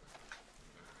 Okay.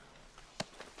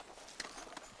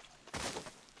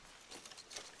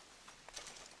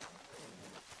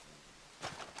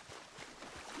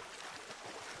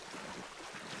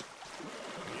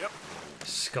 Yep.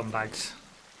 Scumbags.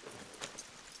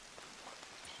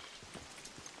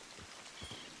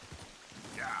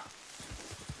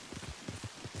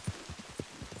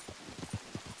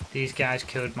 These guys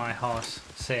killed my horse.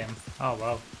 Same. Oh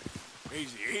well.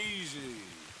 Easy, easy.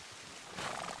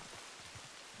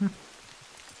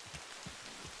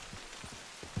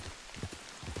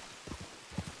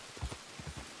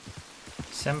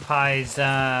 Senpai's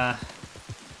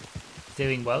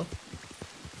doing well.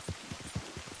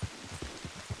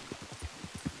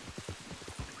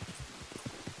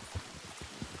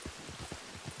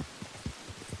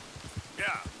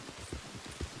 Yeah.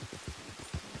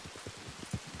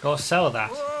 Go sell that.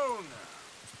 Whoa now.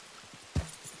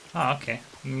 Oh, okay.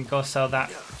 You can go sell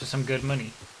that for some good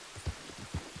money.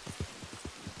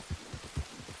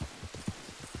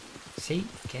 See?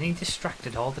 Getting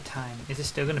distracted all the time. Is it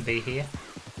still going to be here?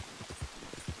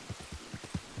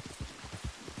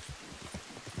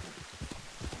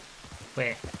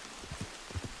 Wait.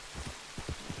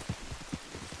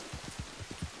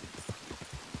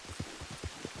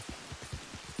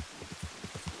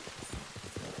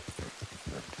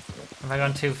 Have I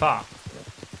gone too far?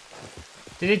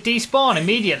 Did it despawn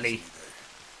immediately?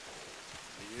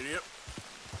 Yep.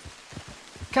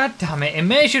 God damn it,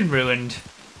 immersion ruined.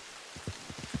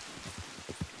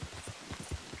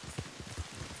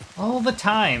 All the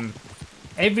time.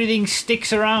 Everything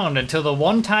sticks around until the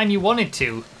one time you want it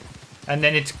to, and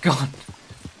then it's gone.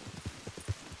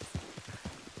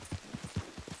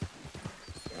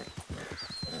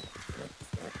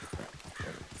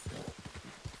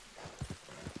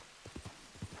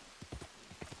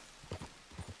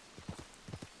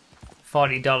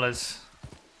 $40.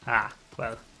 Ah,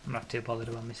 well, I'm not too bothered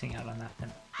about missing out on that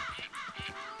then.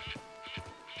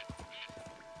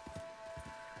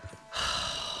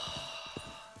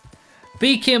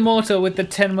 BK Moto with the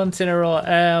 10 months in a row.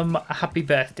 Happy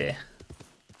birthday.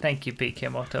 Thank you, BK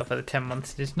Moto, for the 10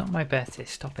 months. It is not my birthday.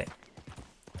 Stop it.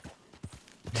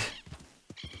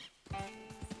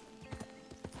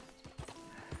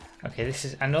 Okay, this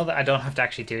is... I know that I don't have to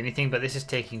actually do anything, but this is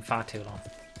taking far too long.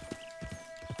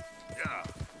 Yeah.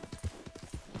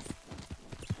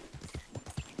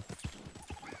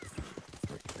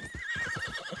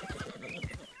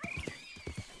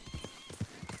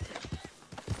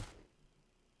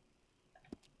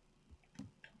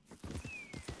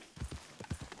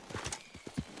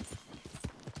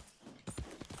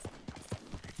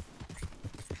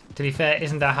 To be fair,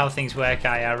 isn't that how things work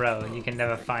IRL? You can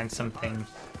never find something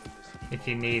if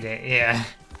you need it, yeah.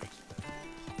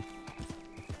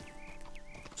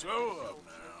 So up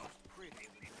now.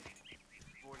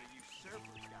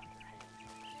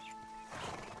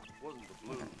 Wasn't the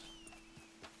blues.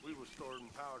 We were storing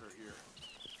powder here.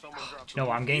 Someone dropped Do you know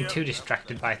what? I'm getting too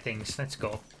distracted by things. Let's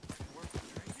go.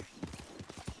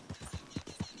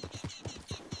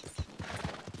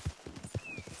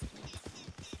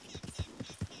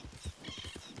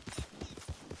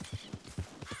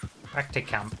 Back to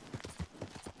camp.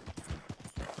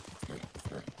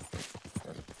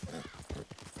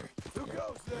 Who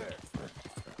goes there?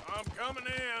 I'm coming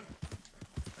in.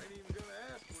 Ain't even gonna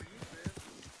ask where you've been.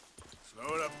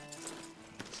 Slow it up.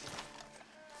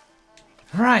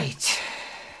 Right.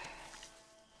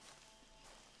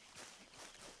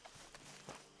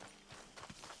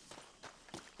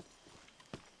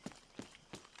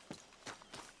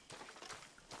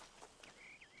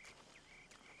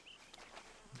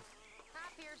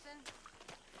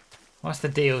 What's the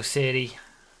deal, Sadie?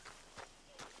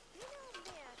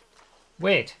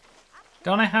 Wait,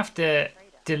 don't I have to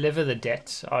deliver the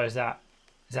debts, or is that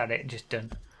it just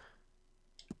done?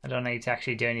 I don't need to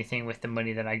actually do anything with the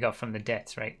money that I got from the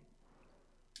debts, right?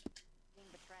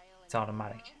 It's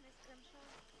automatic.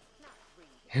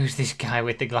 Who's this guy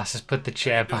with the glasses? Put the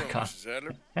chair back on.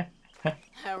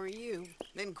 How are you?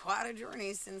 Been quite a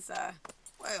journey since I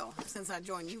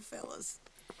joined you fellas.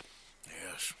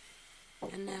 Yes.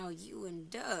 And now you and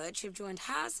Dutch have joined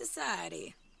high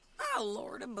society. My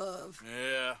lord above.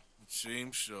 Yeah, it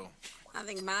seems so. I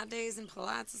think my days in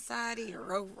polite society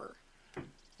are over.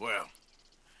 Well,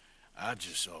 I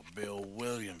just saw Bill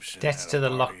Williamson. Debts to the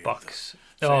lockbox.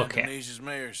 Okay. Denis's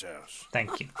mayor's house.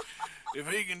 Thank you. If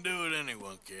he can do it,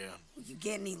 anyone can. You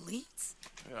get any leads?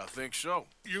 Yeah, I think so.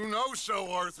 You know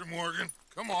so, Arthur Morgan.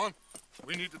 Come on.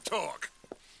 We need to talk.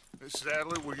 Miss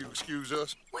Sadler, will you excuse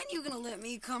us? When you gonna let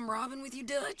me come robbing with you,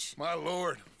 Dutch? My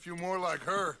lord, a few more like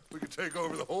her, we could take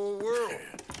over the whole world.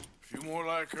 A few more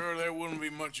like her, there wouldn't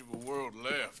be much of a world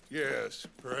left. Yes,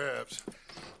 perhaps.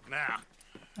 Now.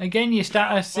 Again, you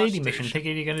start a Sadie mission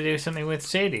thinking you're going to do something with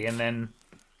Sadie, and then...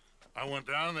 I went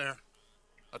down there.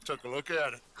 I took a look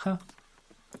at it. Huh.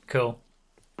 Cool.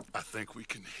 I think we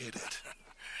can hit it.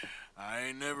 I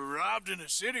ain't never robbed in a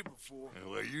city before.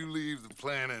 Well, you leave the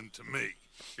planning to me.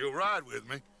 You'll ride with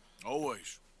me.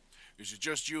 Always. Is it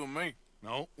just you and me?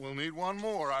 No, we'll need one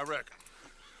more, I reckon.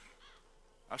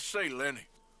 I say Lenny.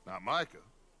 Not Micah.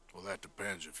 Well, that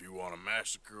depends if you want a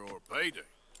massacre or a payday.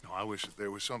 No, I wish that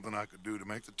there was something I could do to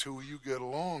make the two of you get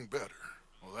along better.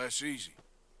 Well, that's easy.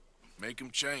 Make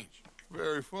them change.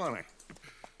 Very funny.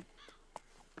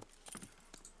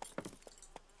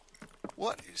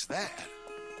 What is that?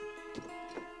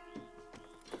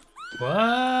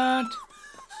 What?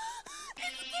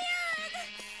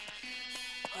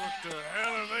 What the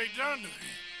hell have they done to him?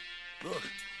 Look,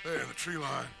 there in the tree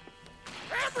line.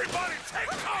 Everybody take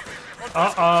cover!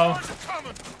 Uh-oh.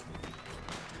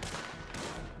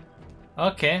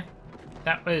 Okay.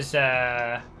 That was,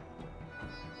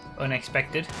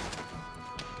 unexpected.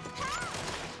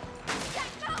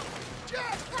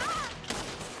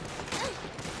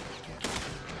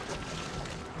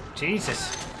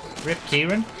 Jesus. Rip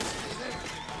Kieran.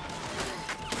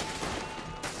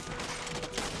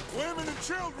 Women and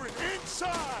children,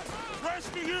 inside!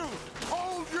 Rest of you,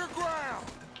 hold your ground!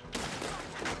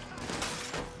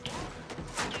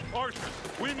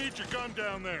 Arthur, we need your gun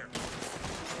down there.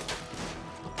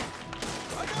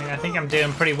 I mean, I think I'm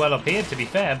doing pretty well up here, to be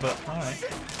fair, but alright.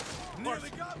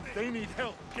 They need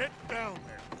help. Get down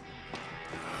there.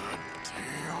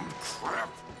 Damn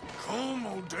crap. Come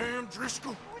on, damn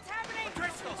Driscoll. What's happening,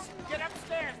 Driscolls? Get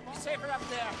upstairs. Be safer up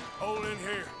there. Hold in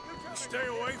here. Stay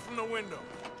away from the window.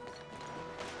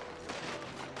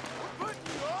 We're putting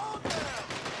you all down.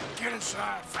 Get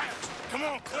inside fast. Come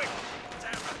on, quick.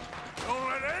 Damn it. Don't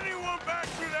let anyone back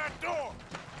through that door.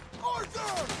 Arthur!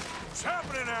 What's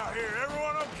happening out here?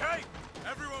 Everyone okay?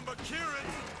 Everyone but Kieran.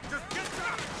 Just get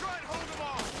down and try and hold them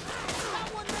off. That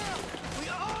one down! We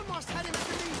almost had him at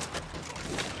the knee!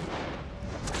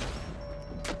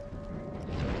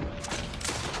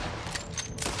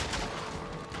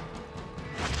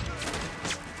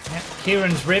 Yep,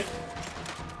 Kieran's rip.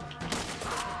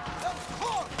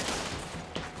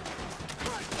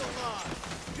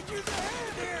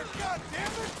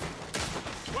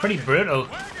 Pretty brutal.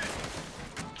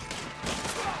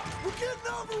 We're getting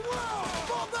overwhelmed!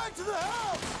 Fall back to the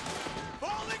house!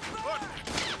 Falling back!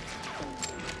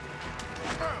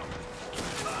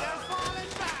 They're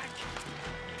falling back!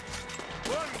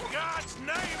 What in God's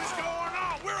name is going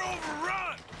on? We're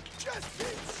overrun! Just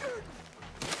keep shooting!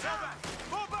 Fall back!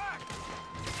 Fall back!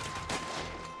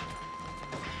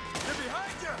 They're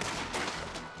behind you!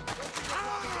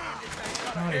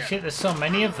 Holy shit, there's so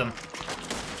many of them.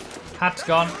 Hat's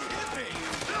gone.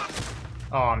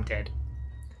 Oh, I'm dead.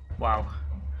 Wow.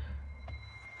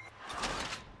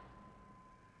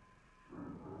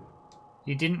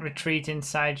 You didn't retreat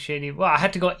inside Shady... Well, I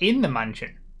had to go in the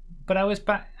mansion. But I was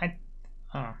back...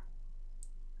 Oh.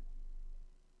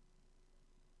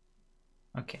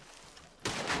 Okay.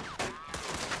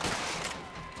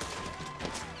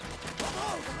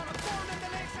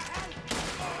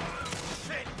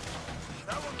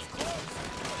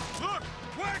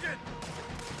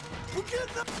 We're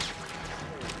getting up!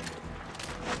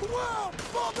 Wow!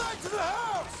 Fall back to the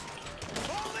house!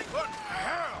 Falling! What the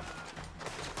hell?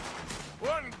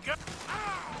 One gun!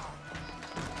 Ah!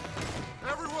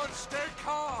 Everyone stay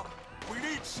calm! We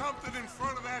need something in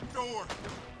front of that door!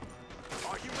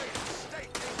 Oh, you made a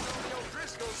mistake, Antonio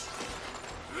Driscoll's.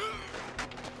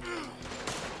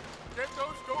 Get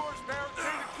those doors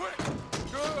barricaded quick!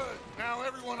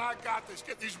 everyone, I got this.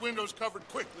 Get these windows covered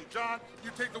quickly. John,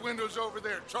 you take the windows over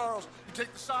there. Charles, you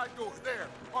take the side door there.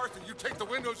 Arthur, you take the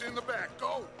windows in the back.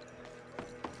 Go.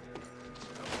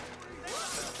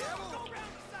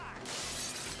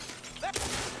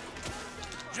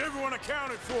 Is everyone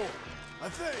accounted for? I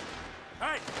think.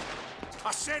 Hey,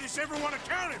 I said, is everyone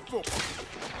accounted for?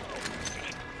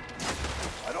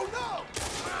 I don't know.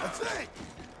 I think.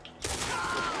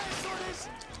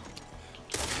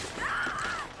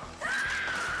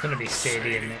 It's gonna be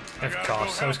Sadie in it, of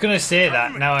course. I was gonna say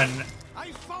that now, and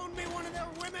I phoned me one of their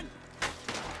women.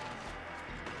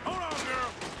 Hold on,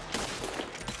 girl.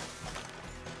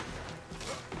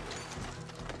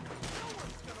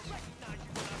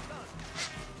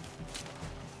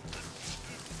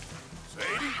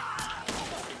 Sadie?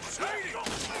 Sadie!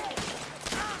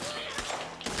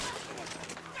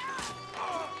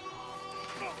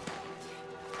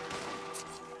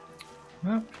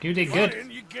 well, you did Why good.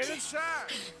 didn't you get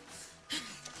inside?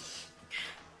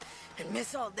 And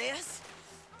miss all this?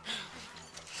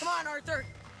 Come on, Arthur.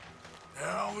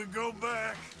 Now we go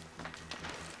back.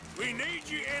 We need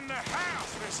you in the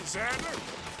house, Mrs. Adler.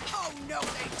 Oh, no,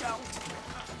 they don't.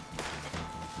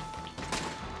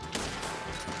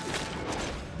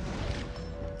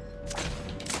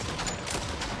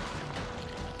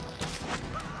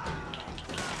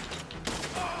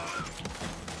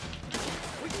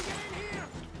 We can get in here.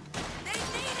 They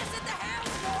need us at the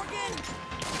house, Morgan.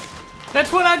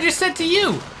 That's what I just said to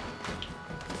you.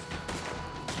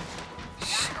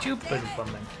 Stupid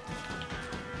woman.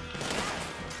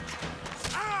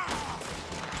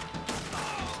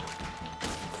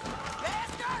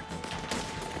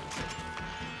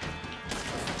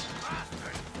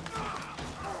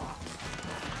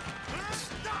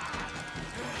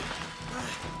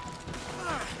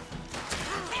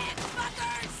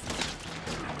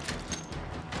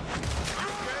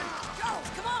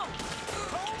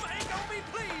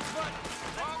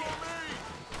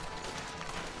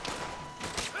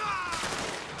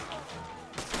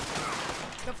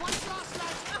 The flight's lost,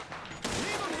 lads.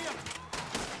 Leave him here.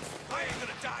 I ain't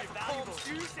gonna die valuable.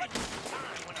 You take your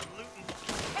time when I'm looting.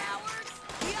 Cowards!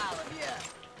 The all of you!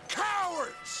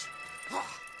 Cowards!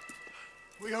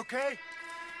 We okay?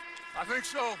 I think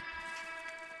so.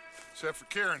 Except for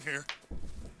Karen here.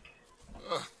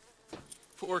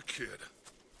 Poor kid.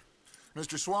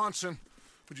 Mr. Swanson,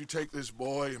 would you take this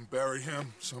boy and bury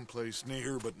him someplace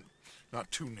near, but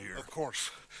not too near? Of course.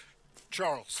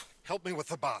 Charles, help me with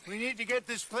the body. We need to get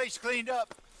this place cleaned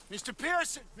up. Mr.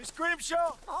 Pearson, Miss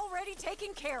Grimshaw. Already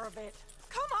taking care of it.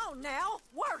 Come on now,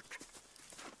 work.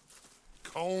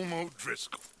 Colm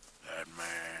O'Driscoll. That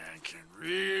man can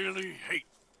really hate.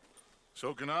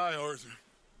 So can I, Arthur.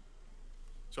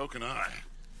 So can I.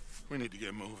 We need to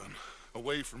get moving.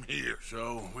 Away from here.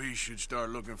 So we should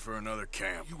start looking for another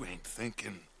camp. You ain't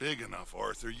thinking big enough,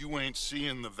 Arthur. You ain't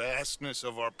seeing the vastness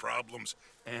of our problems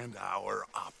and our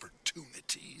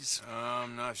opportunities.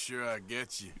 I'm not sure I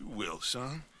get you. You will,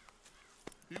 son.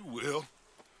 You will.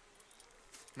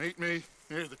 Meet me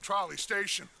near the trolley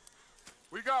station.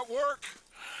 We got work.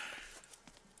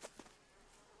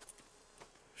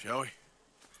 Shall we?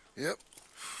 Yep.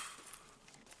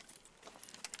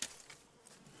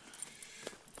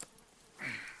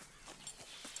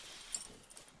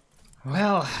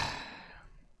 Well,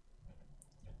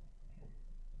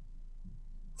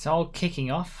 it's all kicking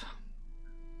off.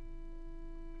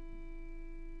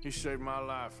 He saved my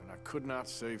life, and I could not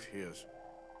save his.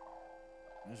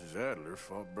 Mrs. Adler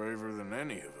fought braver than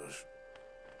any of us.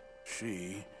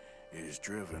 She is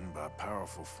driven by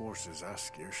powerful forces I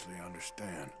scarcely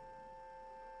understand.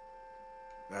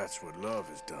 That's what love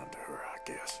has done to her, I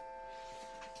guess.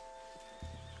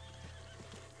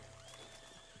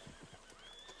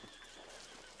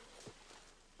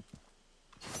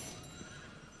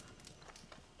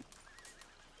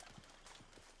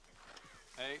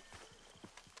 Hey.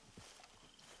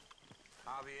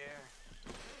 Javier.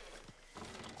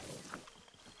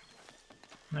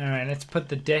 Alright, let's put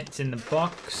the debts in the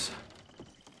box.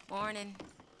 Morning.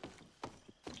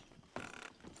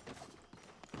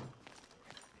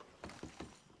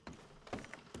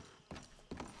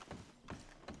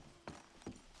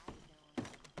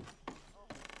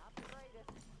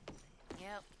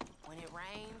 Yep, when it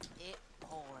rains, it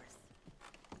pours.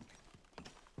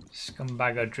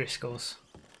 Scumbag O'Driscolls.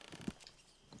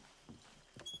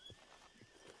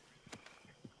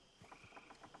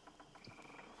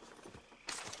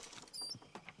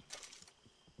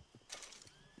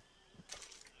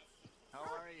 How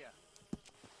are you?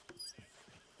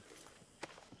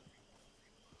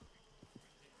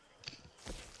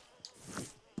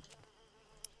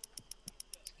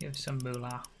 Give some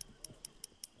moolah.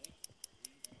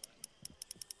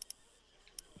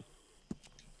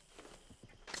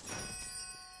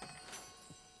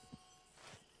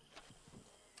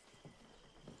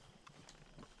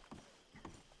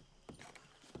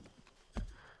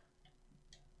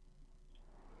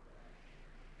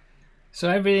 So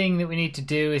everything that we need to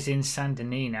do is in Saint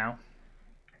Denis now.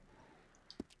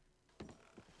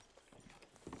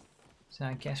 So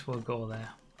I guess we'll go there.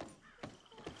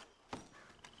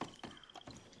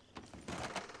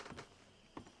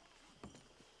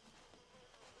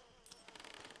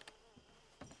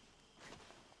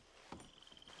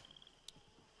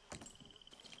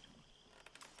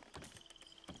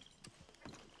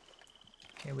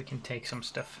 Okay, we can take some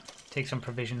stuff. Take some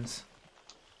provisions.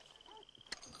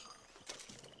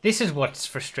 This is what's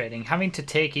frustrating, having to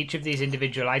take each of these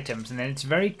individual items, and then it's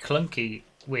very clunky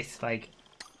with like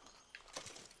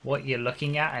what you're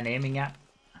looking at and aiming at.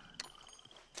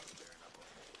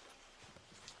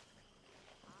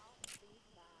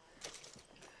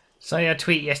 Saw your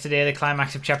tweet yesterday, the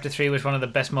climax of chapter 3 was one of the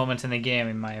best moments in the game,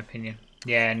 in my opinion.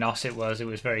 Yeah, Nos, it was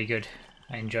very good.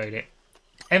 I enjoyed it.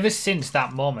 Ever since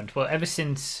that moment, well, ever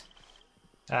since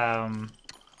the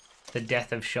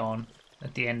death of Sean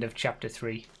at the end of chapter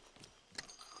 3,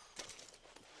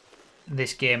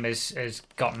 this game has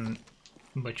gotten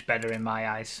much better in my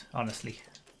eyes, honestly.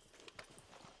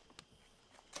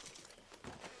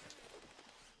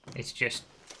 It's just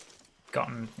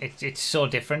gotten, it's so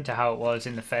different to how it was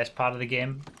in the first part of the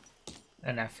game,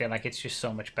 and I feel like it's just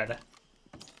so much better.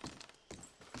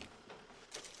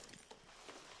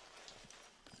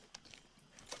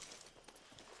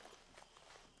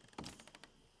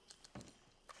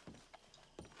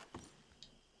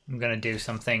 I'm gonna do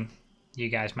something. You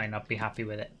guys might not be happy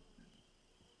with it.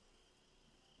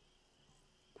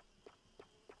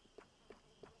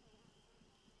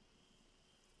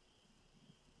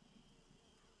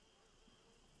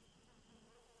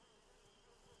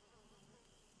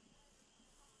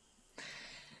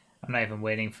 I'm not even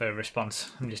waiting for a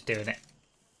response. I'm just doing it.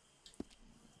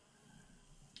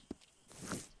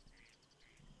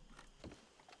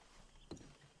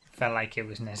 Felt like it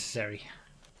was necessary.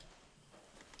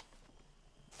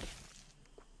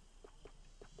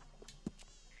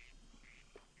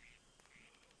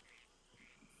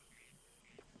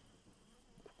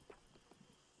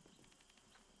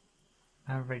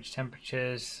 Average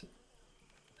temperatures,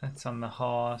 that's on the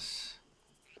horse.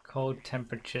 Cold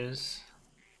temperatures.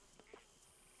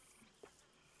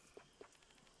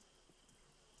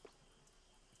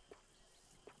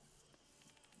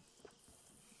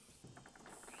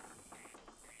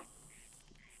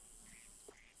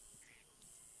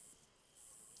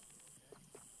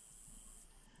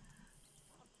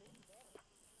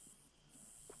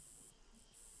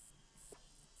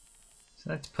 So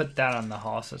let's put that on the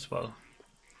horse as well.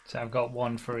 So I've got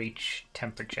one for each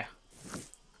temperature.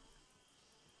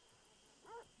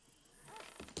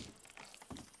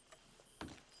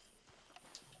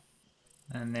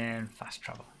 And then fast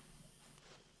travel.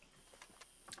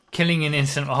 Killing an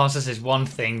instant horses is one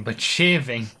thing, but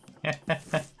shaving.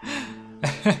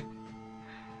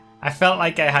 I felt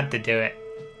like I had to do it.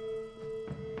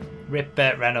 Rip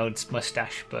Burt Reynolds'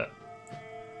 mustache, but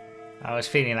I was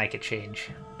feeling like a change.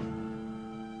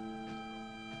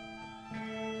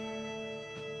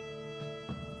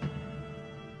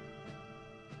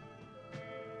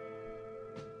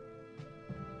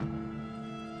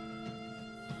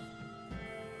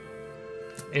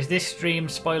 Is this stream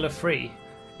spoiler free?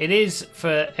 It is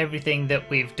for everything that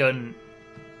we've done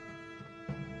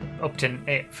up to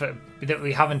that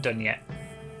we haven't done yet,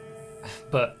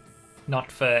 but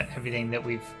not for everything that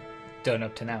we've done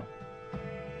up to now.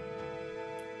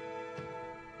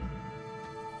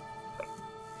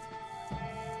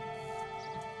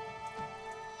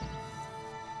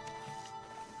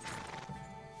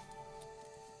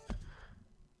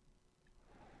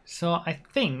 So I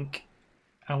think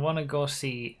I want to go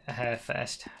see her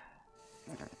first.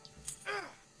 I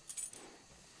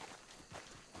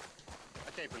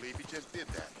can't believe he just did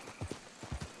that.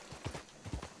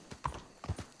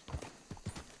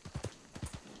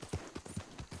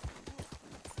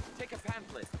 Take a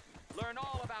pamphlet, learn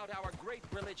all about our great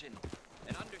religion,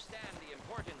 and understand the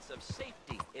importance of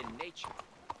safety in nature.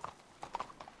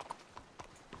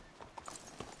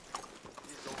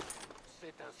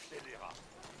 C'est un scélérat.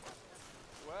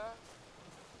 What?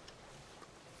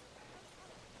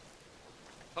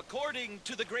 According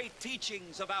to the great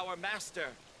teachings of our master,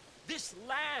 this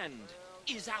land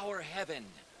is our heaven,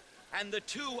 and the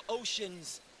two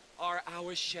oceans are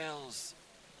our shells.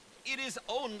 It is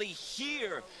only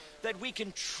here that we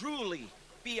can truly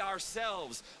be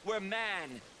ourselves, where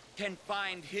man can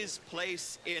find his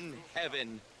place in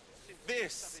heaven.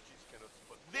 This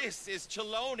is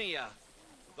Chelonia,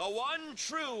 the one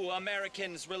true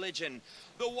American's religion,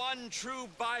 the one true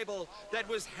Bible that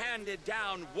was handed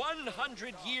down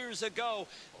 100 years ago,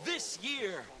 this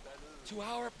year, to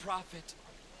our prophet.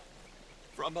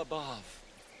 from above.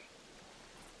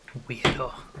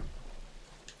 Weirdo.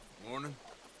 Morning.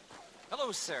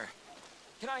 Hello, sir.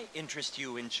 Can I interest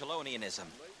you in Chelonianism?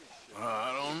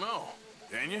 I don't know.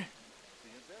 Can you?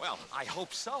 Well, I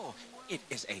hope so. It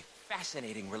is a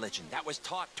fascinating religion that was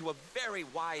taught to a very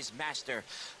wise master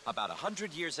about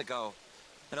 100 years ago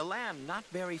in a land not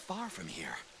very far from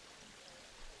here.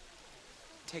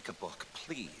 Take a book,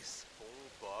 please.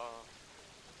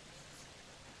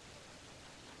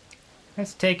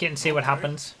 Let's take it and see what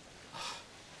happens.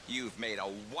 You've made a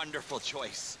wonderful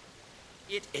choice.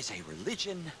 It is a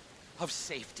religion of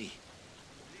safety.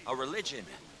 A religion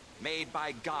made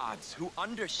by gods who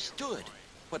understood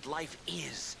what life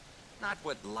is. Not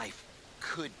what life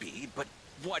could be, but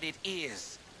what it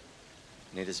is.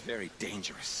 And it is very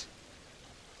dangerous.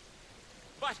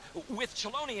 But with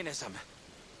Chelonianism,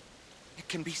 it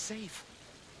can be safe.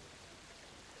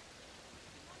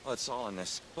 Well, it's all in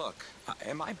this book.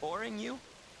 Am I boring you?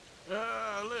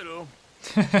 A little.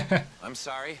 I'm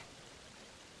sorry.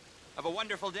 Have a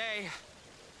wonderful day.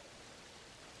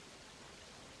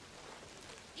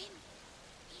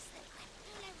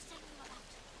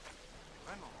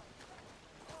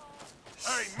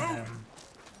 Hey, move!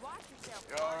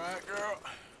 You alright, girl?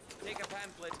 Take a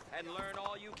pamphlet and learn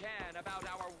all you can about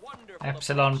our wonderful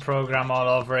Epsilon program all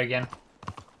over again.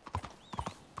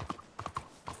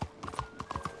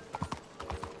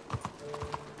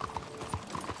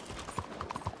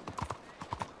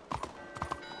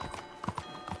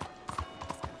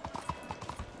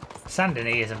 Saint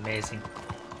Denis is amazing.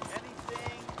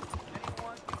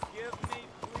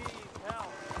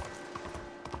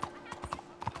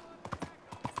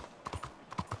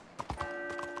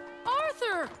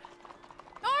 Arthur!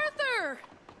 Arthur!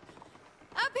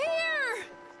 Up here!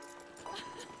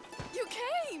 You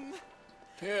came!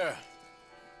 Yeah,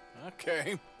 I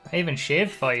came. I even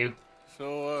shaved for you.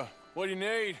 So, what do you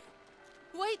need?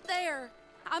 Wait there!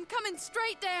 I'm coming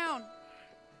straight down!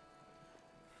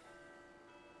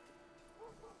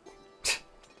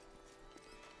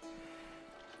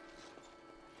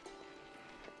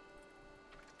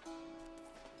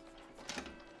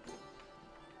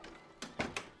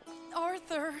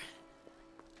 Arthur,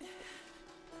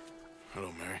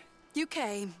 Hello, Mary. you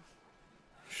came.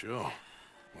 Sure.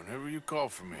 Whenever you call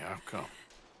for me, I'll come.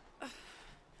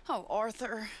 Oh,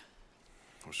 Arthur.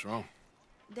 What's wrong?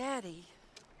 Daddy.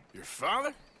 Your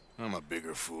father? I'm a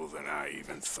bigger fool than I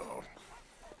even thought.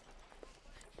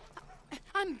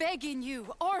 I'm begging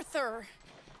you, Arthur.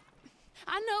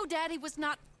 I know Daddy was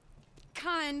not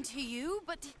kind to you,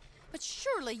 but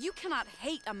surely you cannot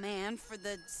hate a man for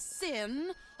the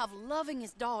sin of loving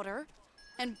his daughter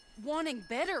and wanting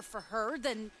better for her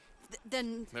than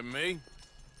Than me?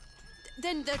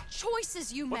 than the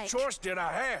choices you make. What choice did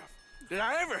I have? Did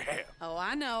I ever have? Oh,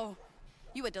 I know.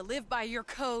 You had to live by your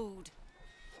code.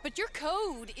 But your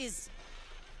code is...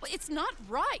 well, it's not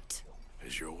right.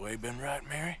 Has your way been right,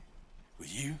 Mary?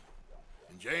 With you?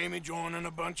 And Jamie joining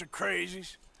a bunch of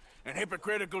crazies? And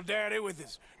hypocritical daddy with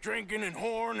his drinking and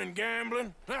whoring and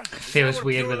gambling? Huh? Feels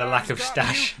weird with a lack of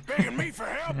stash. Begging me for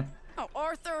help? Oh,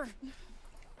 Arthur.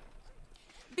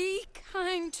 Be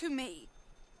kind to me.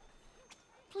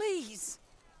 Please.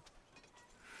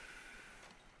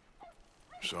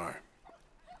 Sorry.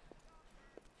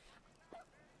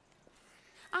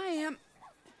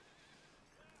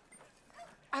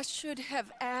 I should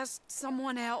have asked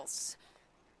someone else,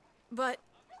 but...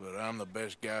 But I'm the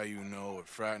best guy you know at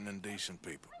frightening decent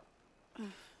people.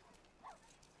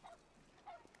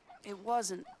 It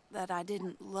wasn't that I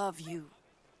didn't love you,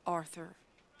 Arthur.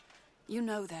 You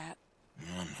know that.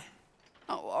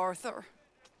 Oh, Arthur.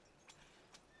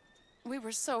 We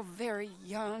were so very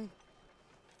young.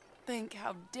 Think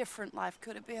how different life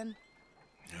could have been.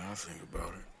 Yeah, I think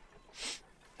about it.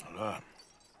 A lot.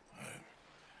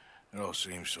 It all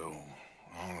seems so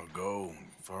long ago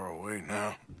and far away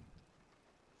now.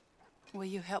 Will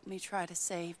you help me try to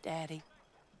save Daddy?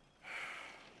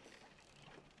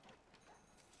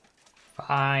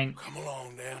 Fine. Come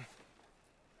along, Dan.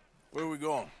 Where are we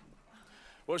going?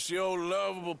 What's the old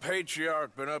lovable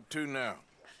patriarch been up to now?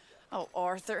 Oh,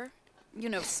 Arthur, you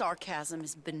know sarcasm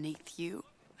is beneath you.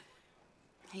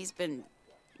 He's been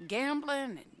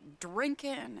gambling and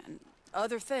drinking and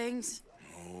other things.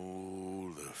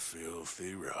 Oh, the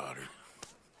filthy rotter.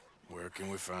 Where can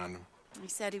we find him? He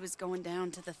said he was going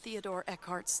down to the Theodore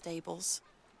Eckhart stables.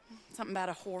 Something about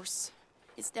a horse.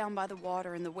 It's down by the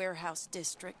water in the warehouse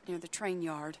district near the train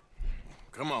yard.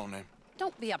 Come on, then.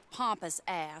 Don't be a pompous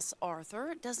ass, Arthur.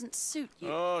 It doesn't suit you.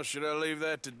 Oh, should I leave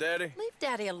that to Daddy? Leave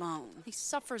Daddy alone. He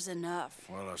suffers enough.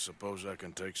 Well, I suppose I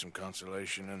can take some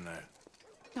consolation in that.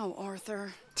 No,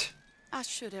 Arthur. I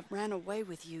should have ran away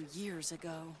with you years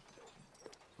ago.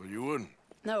 Well, you wouldn't.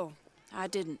 No, I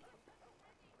didn't.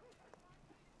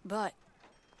 But...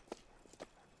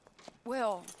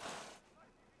 well...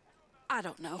 I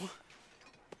don't know.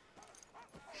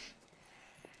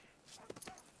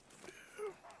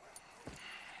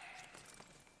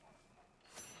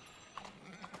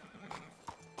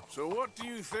 So what do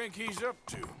you think he's up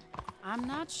to? I'm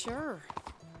not sure.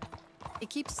 He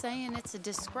keeps saying it's a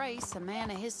disgrace a man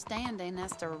of his standing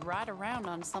has to ride around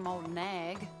on some old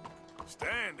nag.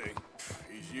 Standing?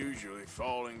 He's usually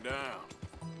falling down.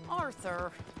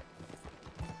 Arthur.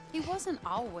 He wasn't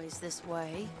always this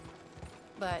way,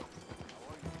 but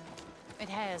it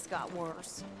has got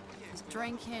worse. He's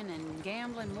drinking and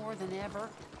gambling more than ever,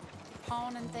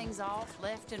 pawning things off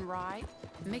left and right,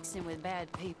 mixing with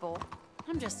bad people.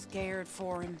 I'm just scared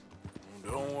for him.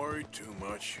 Don't worry too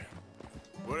much.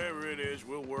 Whatever it is,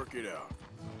 we'll work it out.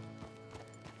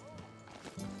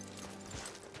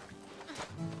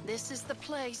 This is the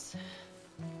place.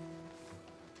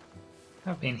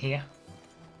 I've been here.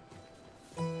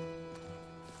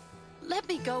 Let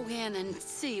me go in and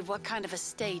see what kind of a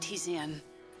state he's in.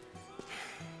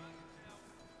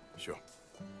 Sure.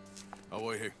 I'll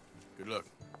wait here. Good luck.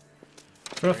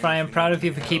 Broughy, I am proud of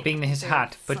you for keeping his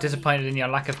hat, but disappointed in your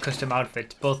lack of custom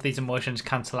outfits. Both these emotions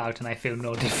cancel out and I feel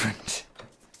no different.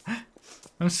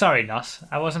 I'm sorry, Nos.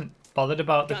 I wasn't bothered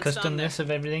about the customness of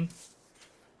everything.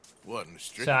 What, in the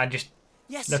street? So I just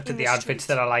looked at the outfits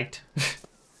that I liked.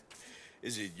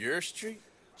 Is it your street?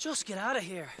 Just get out of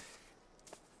here.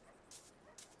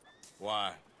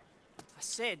 Why? I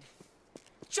said,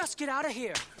 just get out of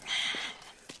here.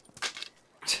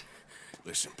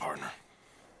 Listen, partner.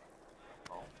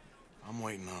 I'm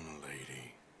waiting on a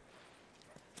lady.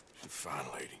 She's a fine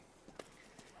lady.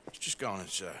 She's just gone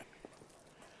inside.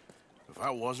 If I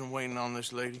wasn't waiting on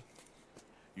this lady,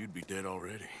 you'd be dead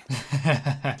already.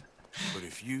 But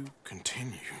if you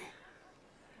continue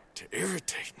to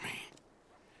irritate me,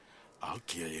 I'll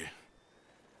kill you.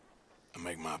 And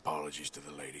make my apologies to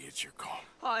the lady. It's your call.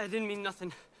 Oh, I didn't mean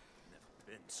nothing. Never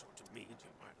been so demeaned in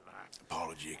my life.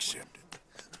 Apology accepted.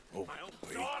 Oh,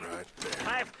 wait right there.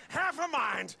 I have half a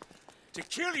mind to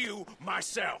kill you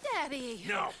myself. Daddy!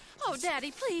 No. Oh,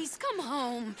 Daddy, please, come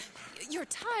home. You're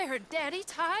tired, Daddy,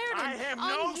 tired I and have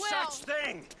no unwell. such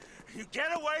thing. You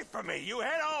get away from me. You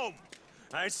head home.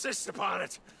 I insist upon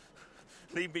it.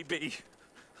 Leave me be.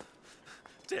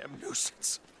 Damn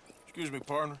nuisance. Excuse me,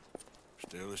 partner.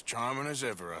 Still as charming as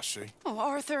ever, I see. Oh,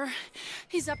 Arthur,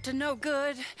 he's up to no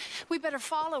good. We better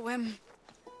follow him.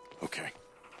 Okay.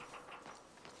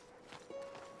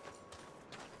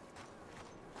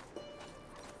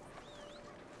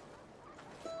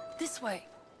 This way.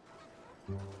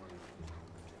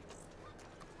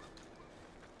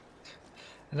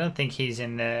 I don't think he's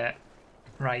in the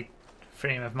right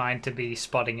frame of mind to be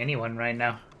spotting anyone right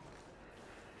now.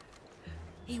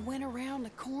 He went around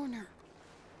the corner.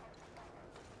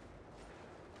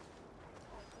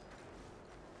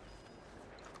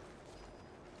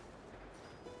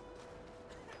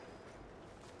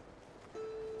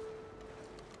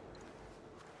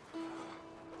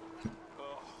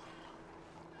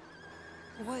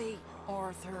 Wait,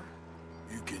 Arthur.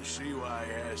 You can see why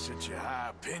he has such a high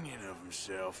opinion of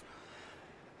himself.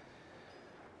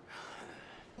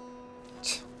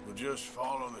 We'll just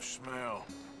follow the smell.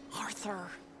 Arthur,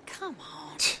 come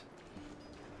on.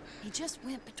 He just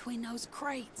went between those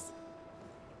crates.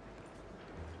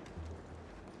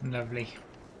 Lovely.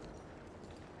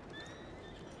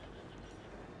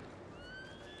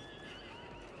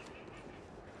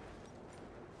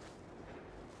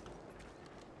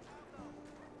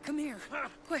 Come here,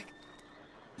 quick.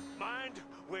 Mind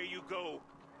where you go.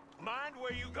 Mind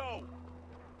where you go.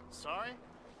 Sorry?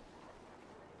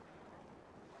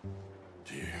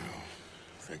 Do you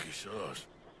think he saw us?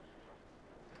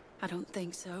 I don't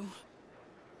think so.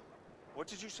 What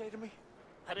did you say to me?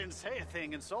 I didn't say a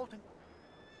thing insulting.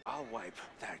 I'll wipe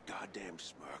that goddamn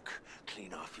smirk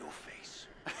clean off your face.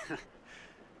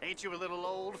 Ain't you a little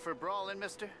old for brawling,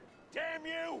 mister? Damn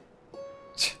you!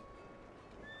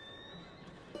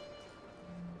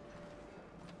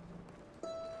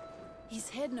 He's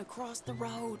heading across the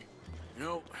road. You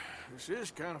know, this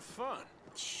is kind of fun.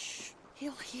 Shh,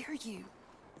 he'll hear you.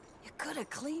 You could have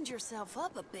cleaned yourself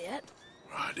up a bit.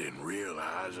 I didn't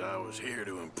realize I was here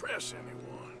to impress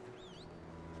anyone.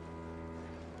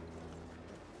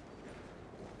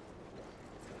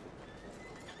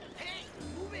 Hey,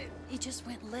 move it! He just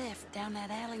went left down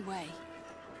that alleyway.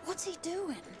 What's he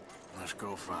doing? Let's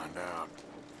go find out.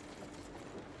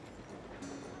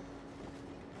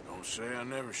 Don't say I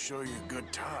never show you a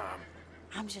good time.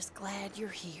 I'm just glad you're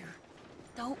here.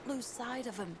 Don't lose sight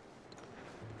of him.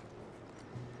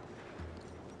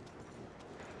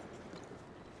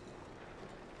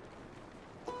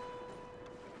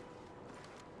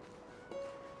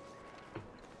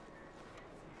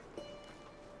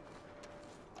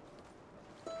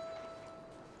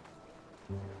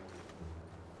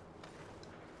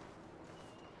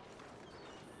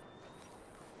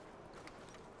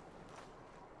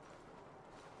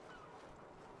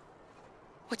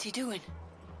 What's he doing?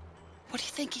 What do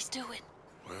you think he's doing?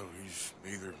 Well, he's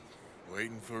either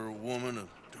waiting for a woman of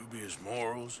dubious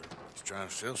morals, or he's trying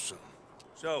to sell something.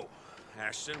 So,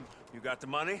 Ashton, you got the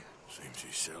money? Seems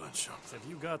he's selling something. Have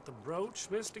you got the brooch,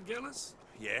 Mr. Gillis?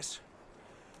 Yes.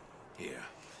 Here.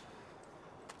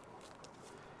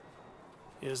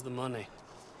 Here's the money.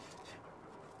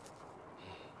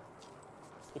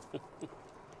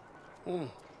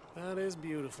 That is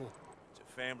beautiful. It's a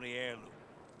family heirloom.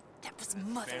 That was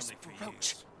Mother's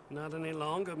brooch. Not any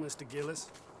longer, Mr.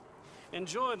 Gillis.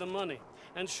 Enjoy the money.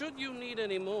 And should you need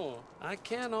any more, I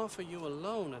can offer you a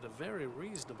loan at a very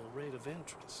reasonable rate of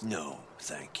interest. No,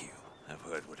 thank you. I've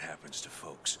heard what happens to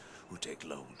folks who take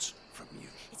loans from you.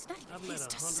 It's not even his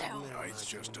to sell. Oh, it's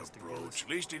just a brooch. At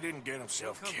least he didn't get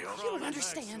himself killed. You don't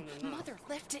understand. Mother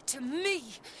left it to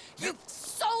me. You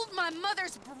sold my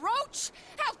mother's brooch?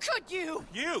 How could you?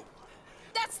 You!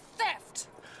 That's theft.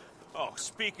 Oh,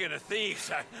 speaking of thieves,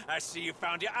 I see you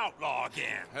found your outlaw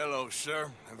again. Hello,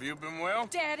 sir. Have you been well?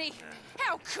 Daddy,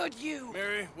 how could you?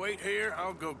 Mary, wait here.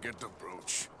 I'll go get the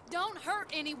brooch. Don't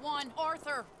hurt anyone,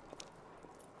 Arthur.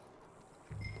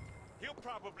 He'll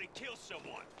probably kill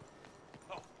someone.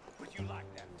 Oh, but you like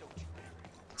that, don't you,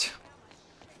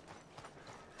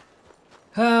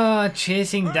 Mary? Ah,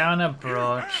 chasing down a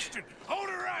brooch. Ashton, hold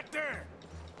her right there.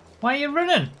 Why are you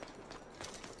running?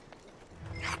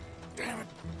 God damn it.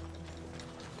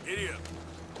 Idiot.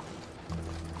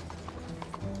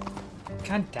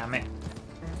 God damn it.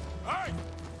 Hey!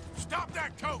 Stop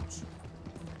that coach!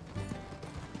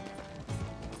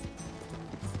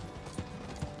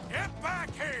 Get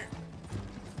back here!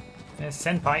 There's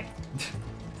Senpai.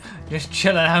 Just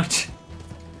chilling out.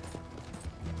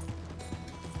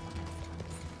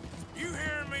 You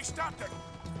hearing me? Stop the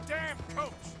damn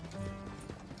coach!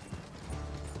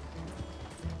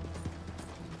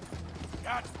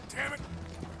 God damn it!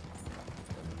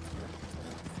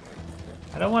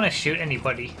 I don't want to shoot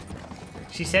anybody.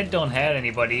 She said don't hurt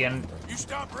anybody, and You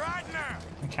stop right now!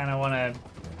 I kind of want to...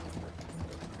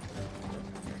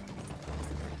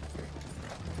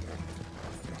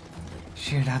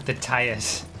 shoot out the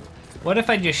tires. What if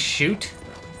I just shoot?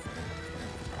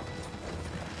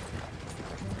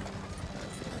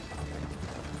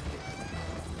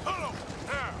 Hold on!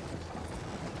 Now!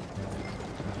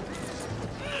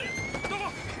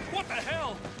 What the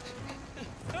hell?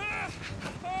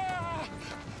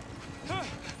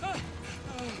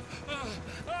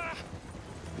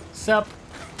 Sup?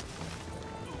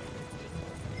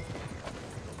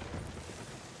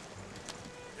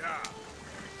 Yeah.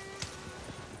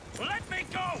 Let me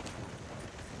go!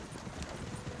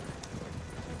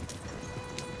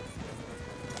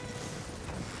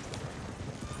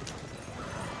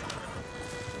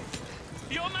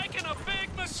 You're making a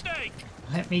big mistake.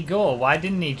 Let me go. Why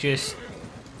didn't he just...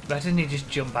 Why didn't he just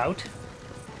jump out?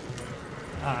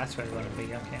 Oh, that's where he wanted to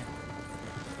be. Okay.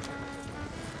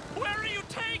 Where are you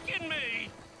taking me?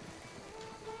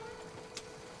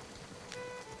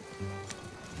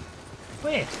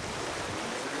 Wait.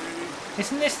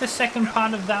 Isn't this the second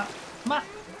part of that map?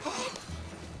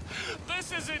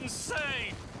 This is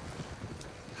insane.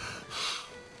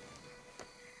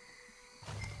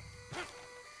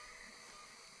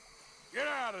 Get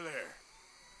out of there!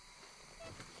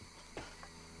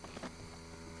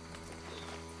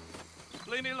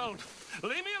 Leave me alone.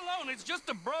 Leave me alone. It's just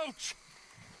a brooch.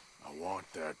 I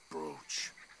want that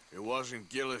brooch. It wasn't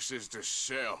Gillis's to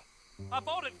sell. I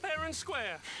bought it fair and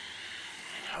square.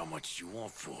 How much do you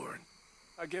want for it?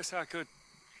 I guess I could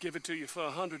give it to you for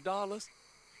 $100.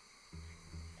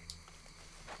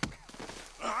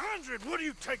 100? What do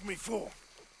you take me for?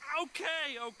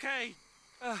 Okay.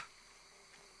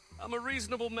 I'm a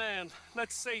reasonable man.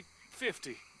 Let's say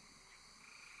 50.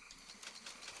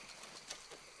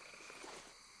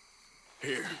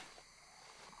 Here.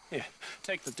 Here,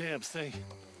 take the damn thing.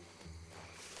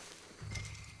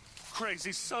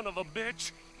 Crazy son of a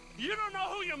bitch. You don't know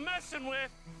who you're messing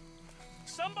with.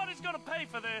 Somebody's gonna pay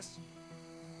for this.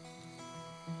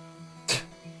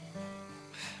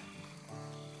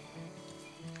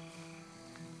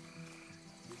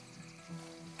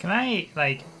 Can I,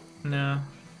 like... No.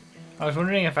 I was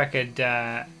wondering if I could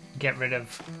get rid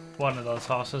of one of those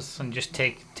horses and just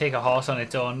take a horse on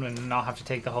its own and not have to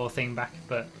take the whole thing back,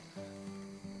 but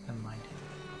never mind.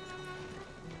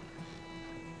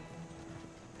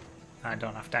 I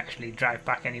don't have to actually drive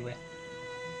back anyway.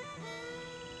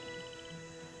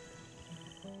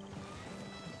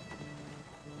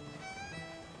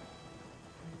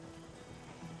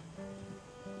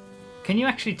 Can you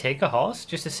actually take a horse?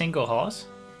 Just a single horse?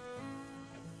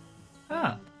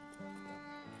 Ah.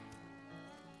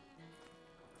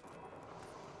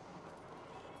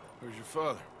 Where's your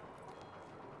father?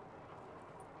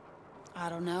 I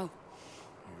don't know.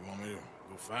 You want me to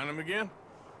go find him again?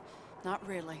 Not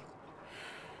really.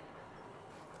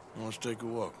 Well, let's take a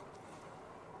walk.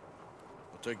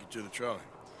 I'll take you to the trolley.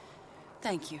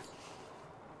 Thank you.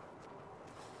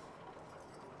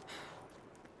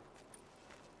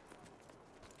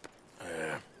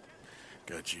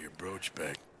 Got you your brooch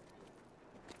back.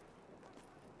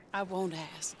 I won't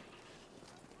ask.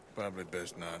 Probably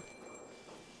best not.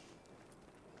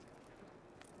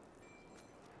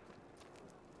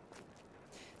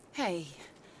 Hey.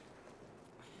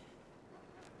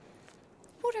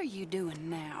 What are you doing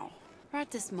now?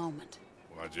 Right this moment?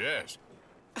 Why'd you ask?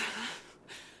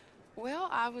 Well,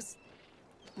 I was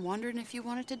wondering if you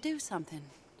wanted to do something.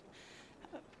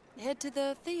 Head to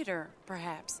the theater,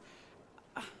 perhaps.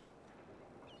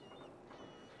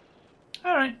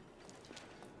 All right.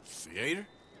 Theater?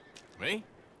 Me?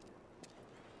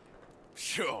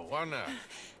 Sure, why not?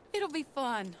 It'll be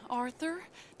fun, Arthur.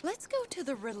 Let's go to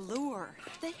the Relure.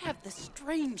 They have the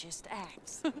strangest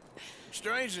acts.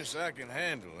 Strangeness I can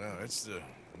handle. Well, it's the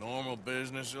normal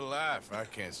business of life. I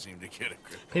can't seem to get a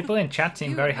grip. People in chat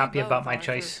seem very happy both, about my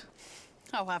Arthur. choice.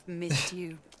 Oh, I've missed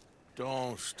you.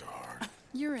 Don't start.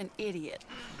 You're an idiot.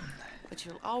 But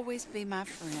you'll always be my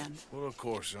friend. Well, of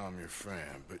course I'm your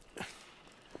friend, but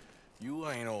you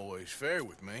ain't always fair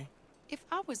with me. If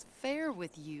I was fair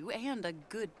with you and a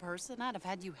good person, I'd have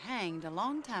had you hanged a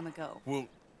long time ago. Well,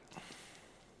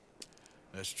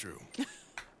 that's true.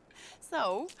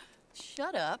 So,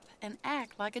 shut up and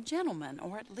act like a gentleman,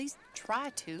 or at least try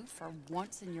to for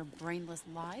once in your brainless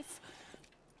life.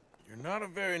 You're not a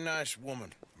very nice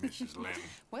woman, Mrs. Lynn.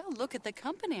 Well, look at the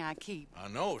company I keep. I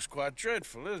know, it's quite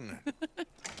dreadful, isn't it?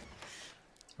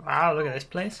 Wow, look at this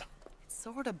place. It's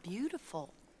sort of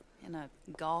beautiful in a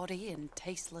gaudy and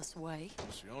tasteless way.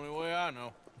 It's the only way I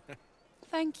know.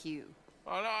 Thank you.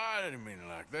 Oh, no, I didn't mean it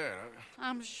like that.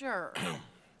 I'm sure.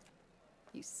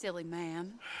 You silly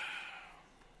man.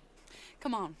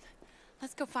 Come on,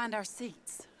 let's go find our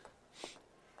seats.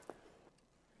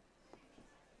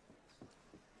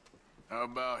 How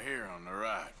about here on the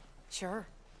right? Sure.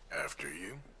 After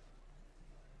you.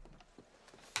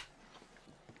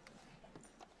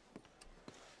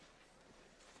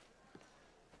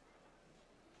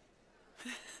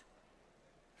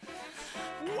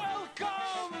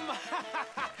 Welcome!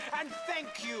 And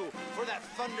thank you for that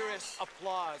thunderous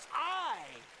applause. I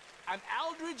am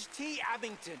Aldridge T.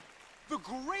 Abington, the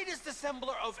greatest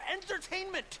assembler of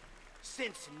entertainment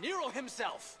since Nero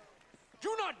himself.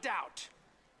 Do not doubt.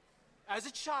 As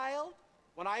a child,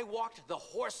 when I walked the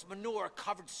horse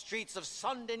manure-covered streets of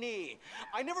Saint-Denis,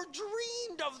 I never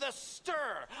dreamed of the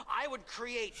stir I would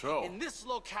create in this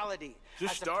locality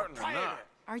just as the starting or proprietor not?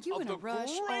 Are you of in the a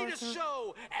rush, greatest Arthur?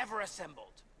 show ever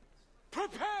assembled.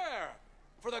 Prepare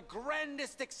for the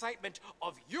grandest excitement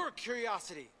of your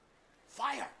curiosity.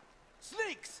 Fire,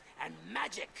 snakes, and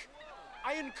magic.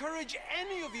 I encourage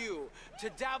any of you to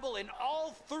dabble in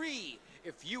all three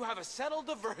if you have a settled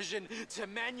aversion to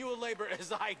manual labor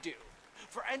as I do.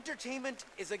 For entertainment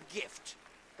is a gift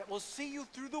that will see you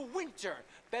through the winter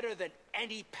better than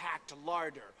any packed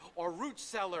larder or root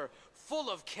cellar full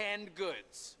of canned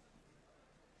goods.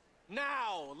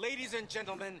 Now, ladies and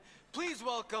gentlemen, please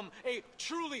welcome a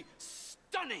truly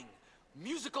stunning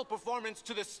musical performance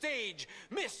to the stage,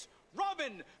 Miss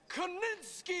Robin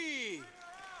Koninsky.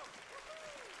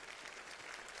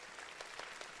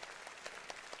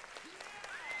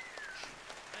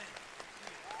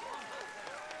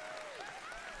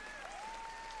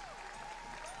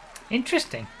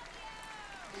 Interesting.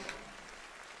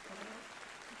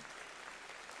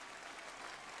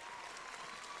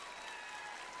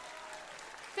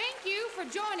 Thank you for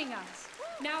joining us.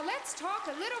 Now let's talk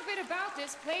a little bit about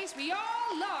this place we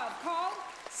all love called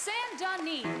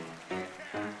Saint-Denis.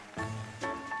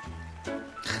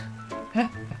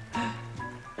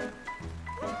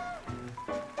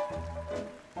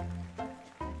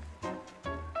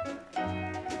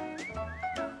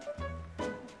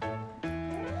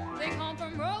 They come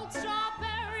from Road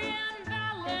Strawberry and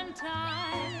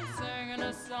Valentine, singing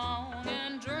a song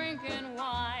and drinking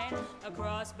wine.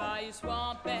 across Bayou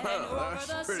Swamp and over the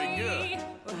That's pretty sea. good.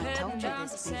 We're heading down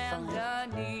to Saint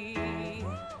Denis.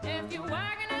 If your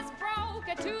wagon is broke,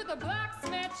 get to the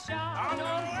blacksmith shop.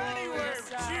 Don't worry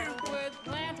yourself with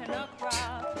planting a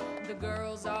crop. The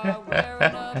girls are wearing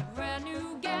a brand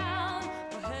new gown.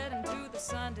 We're heading to the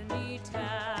Saint Denis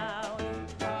town.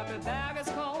 Carpetbaggers,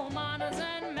 coal miners,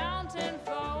 and mountain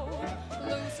folk.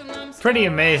 Pretty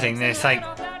amazing. This, like,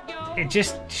 it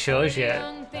just shows you.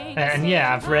 And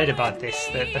yeah, I've read about this,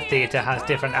 that the theatre has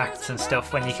different acts and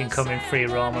stuff when you can come in free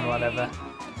roam and whatever.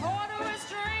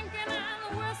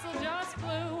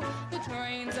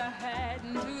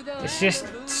 It's just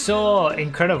so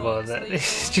incredible that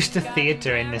it's just a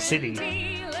theatre in the city.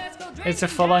 It's a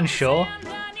full-on show.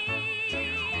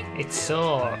 It's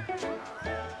so...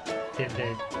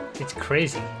 It's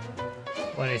crazy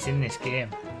what is in this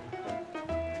game.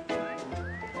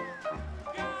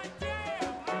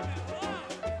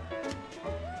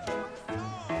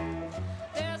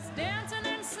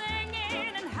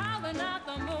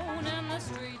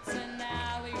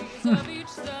 Of each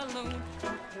saloon,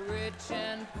 the rich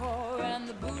and poor and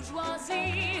the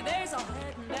bourgeoisie, they's all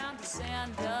heading down to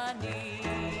Saint Denis.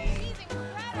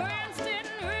 France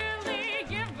didn't really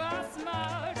give us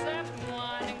much, except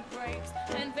wine and grapes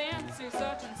and fancy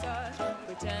such and such.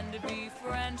 Pretend to be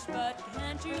French, but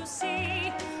can't you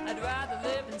see? I'd rather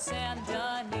live in Saint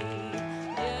Denis.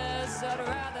 Yes, I'd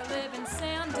rather live in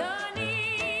Saint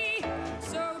Denis.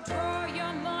 So draw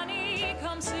your money,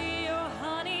 come see your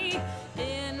honey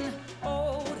in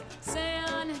old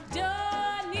Saint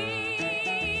Denis.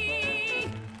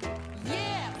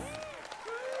 Yes.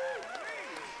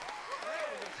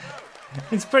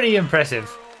 It's pretty impressive.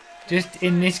 Just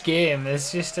in this game,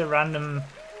 there's just a random...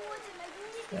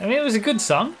 I mean, it was a good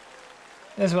song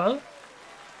as well.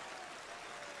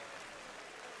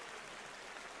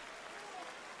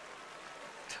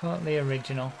 Totally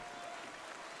original.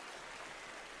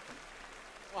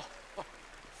 Oh,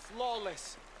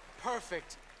 flawless.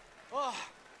 Perfect. Oh,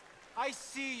 I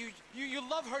see you. You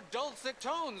love her dulcet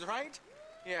tones, right?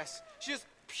 Yes, she's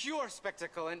pure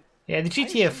spectacle and... Yeah, the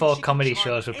GTA 4 comedy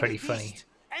shows were pretty funny.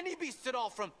 Any beast at all,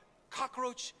 from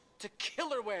cockroach to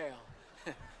killer whale.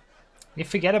 You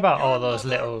forget about all those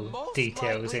little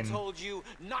details in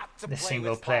the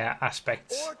single player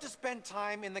aspects. Or to spend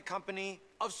time in the company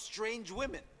of strange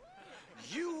women.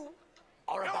 You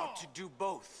are about to do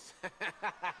both.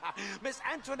 Miss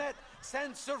Antoinette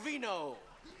Sansorino.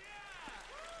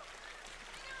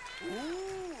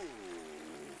 Ooh.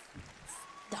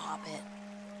 Stop it.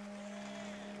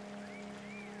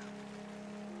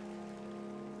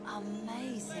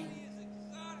 Amazing.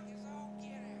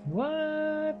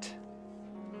 What?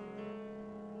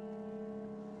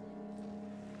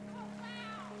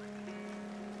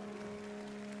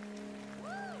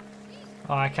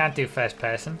 Oh, I can't do first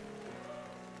person.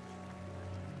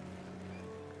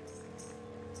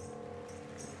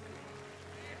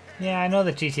 Yeah, I know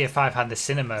that GTA 5 had the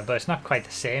cinema, but it's not quite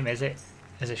the same, is it?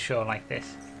 As a show like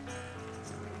this.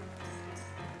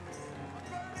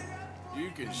 You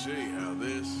can see how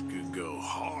this could go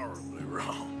horribly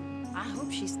wrong. I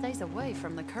hope she stays away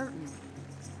from the curtain.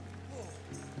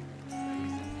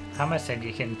 Hammer said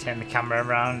you can turn the camera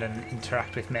around and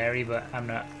interact with Mary, but I'm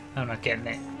not getting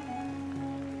it.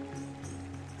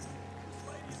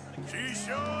 She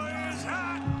sure is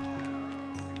hot.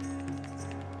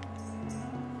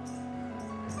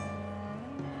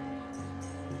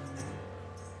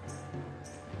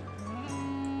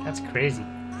 That's crazy.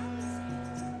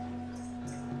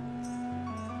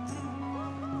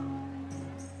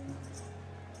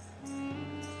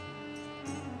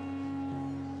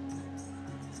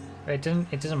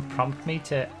 It doesn't prompt me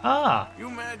to... Ah! You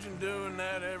imagine doing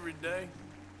that every day?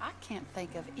 I can't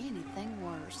think of anything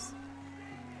worse.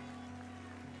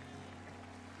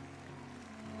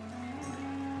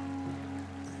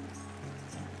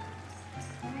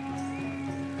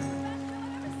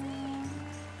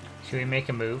 Should we make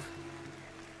a move?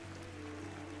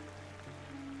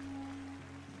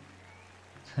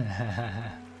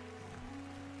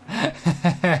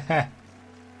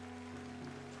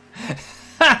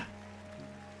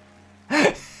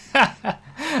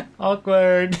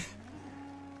 Awkward.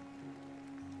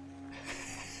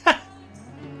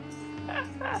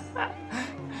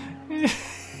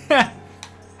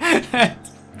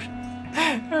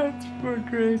 That's so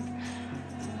great.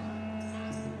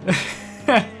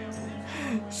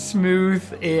 Smooth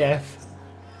AF.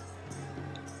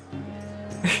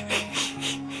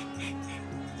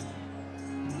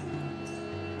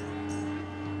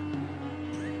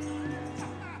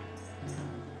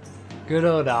 Good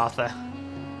old Arthur.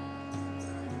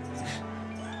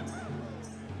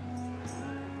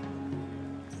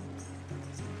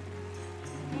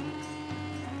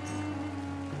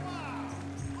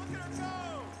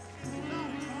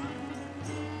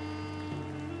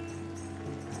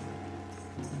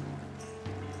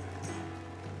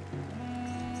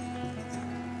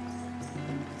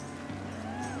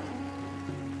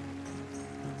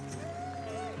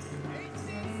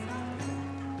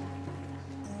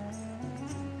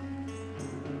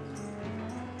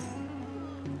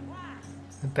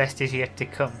 best is yet to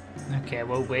come. Okay,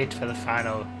 we'll wait for the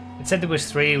final. It said there was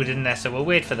 3, didn't there? So we'll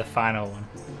wait for the final one.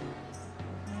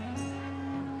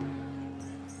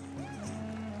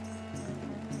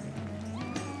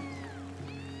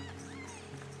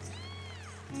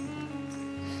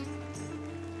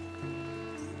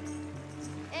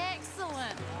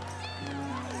 Excellent.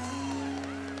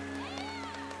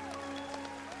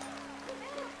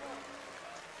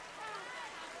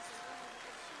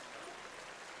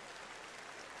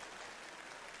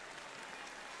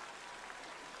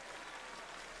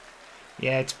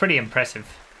 Yeah, it's pretty impressive,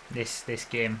 this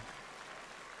game.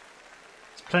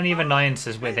 There's plenty of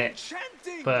annoyances with it,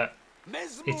 but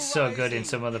it's so good in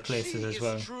some other places as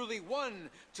well. She is truly one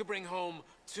to bring home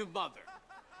to mother.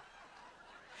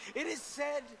 It is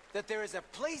said that there is a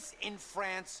place in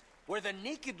France where the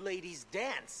naked ladies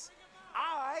dance.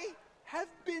 I have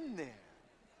been there.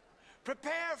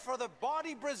 Prepare for the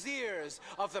bawdy brasiers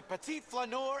of the Petit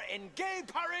Flaneur in Gay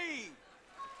Paris.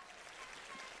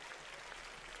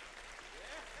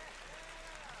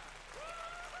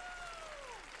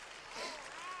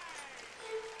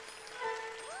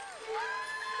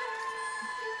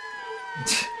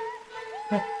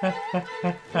 This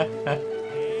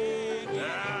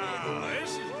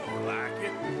is more like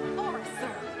it.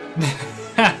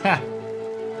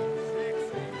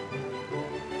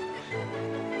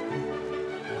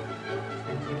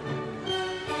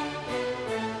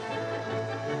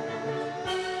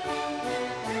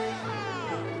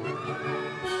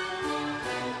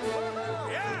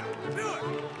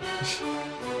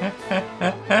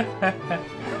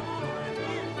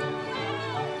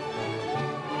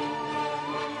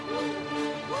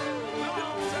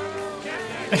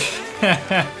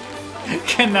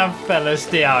 Can that fella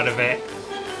stay out of it?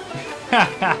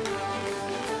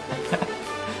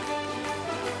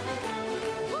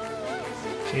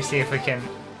 Should we see if we can...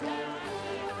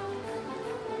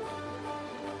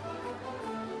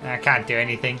 I can't do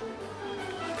anything.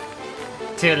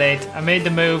 Too late. I made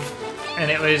the move and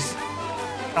it was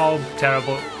all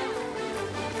terrible.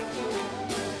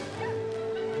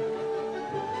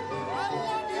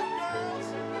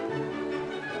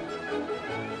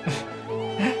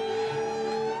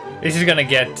 This is gonna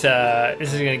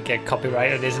get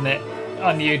copyrighted, isn't it?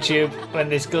 On YouTube when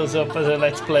this goes up as a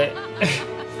Let's Play.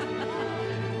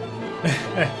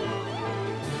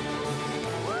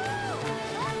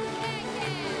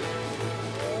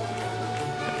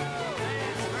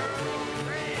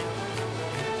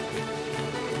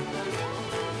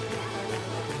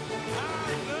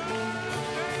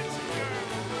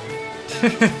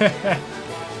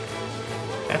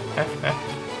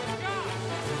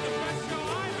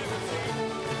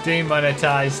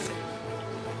 Demonetized.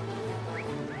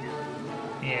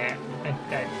 Yeah,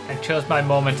 I chose my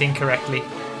moment incorrectly.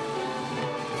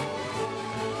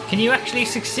 Can you actually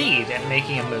succeed at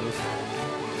making a move?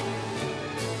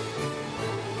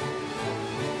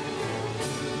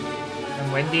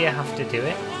 And when do you have to do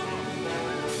it?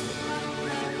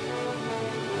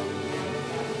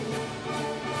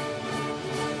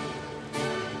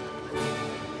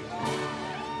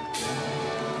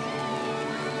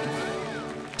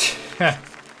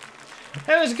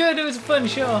 It was good, it was a fun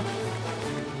show.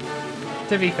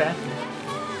 To be fair.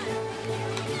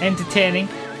 Entertaining.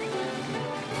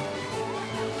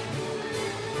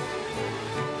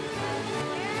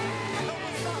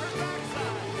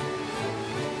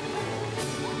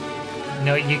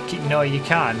 No, you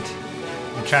can't.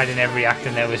 I tried in every act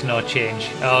and there was no change.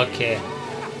 Okay.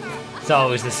 It's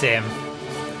always the same.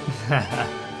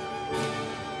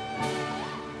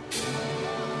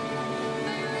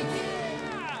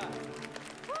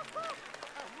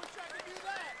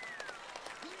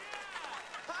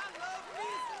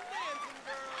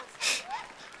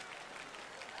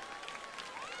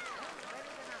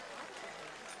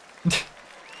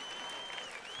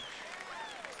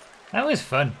 That was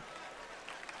fun.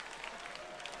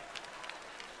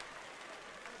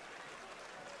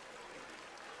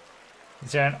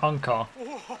 Is there an encore?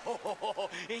 Whoa,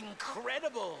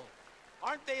 incredible!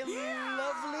 Aren't they lovely?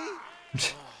 Oh,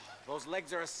 those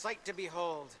legs are a sight to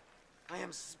behold. I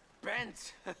am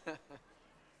spent.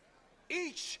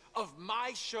 Each of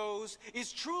my shows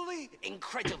is truly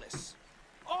incredulous,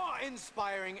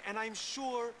 awe-inspiring, and I'm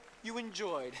sure you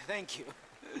enjoyed. Thank you.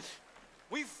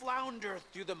 We flounder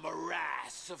through the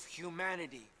morass of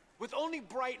humanity, with only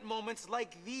bright moments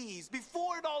like these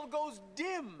before it all goes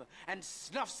dim and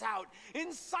snuffs out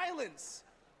in silence.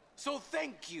 So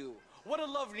thank you. What a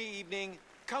lovely evening.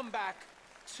 Come back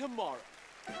tomorrow.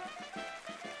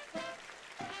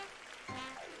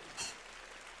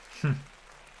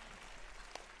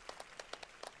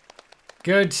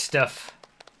 Good stuff.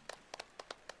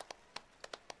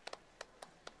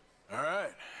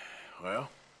 Well,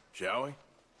 shall we?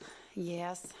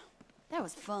 Yes. That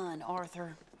was fun,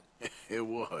 Arthur. It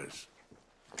was.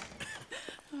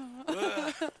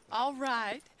 All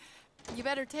right. You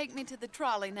better take me to the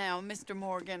trolley now, Mr.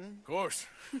 Morgan. Of course.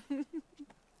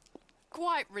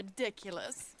 Quite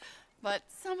ridiculous, but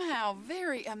somehow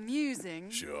very amusing.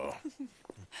 Sure.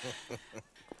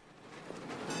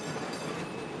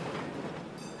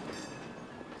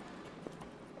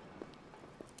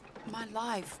 My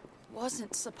life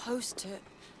wasn't supposed to...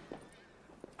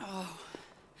 Oh.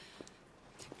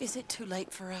 Is it too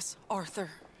late for us, Arthur?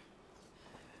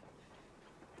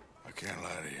 I can't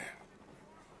lie to you.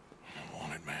 I'm a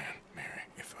wanted man, Mary.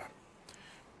 If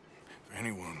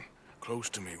anyone close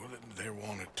to me, well, they're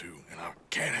wanted too, and I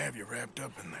can't have you wrapped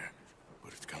up in there.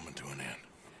 But it's coming to an end.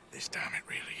 This time it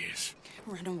really is.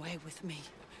 Run away with me,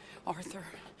 Arthur.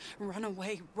 Run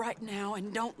away right now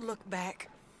and don't look back.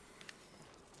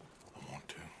 I want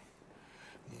to.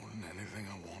 More than anything,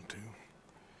 I want to.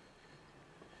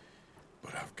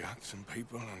 But I've got some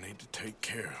people I need to take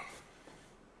care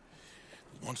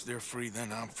of. Once they're free,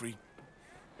 then I'm free.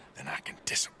 Then I can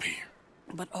disappear.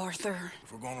 But Arthur...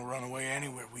 If we're gonna run away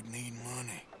anywhere, we'd need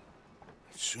money.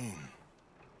 Soon,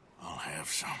 I'll have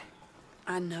some.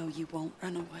 I know you won't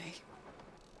run away.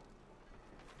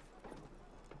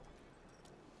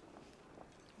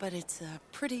 But it's a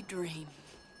pretty dream.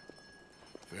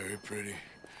 Very pretty.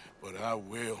 But I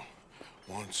will,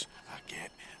 once I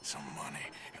get some money.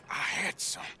 I had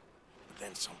some. But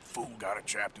then some fool got it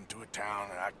trapped into a town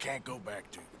that I can't go back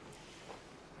to.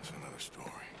 That's another story.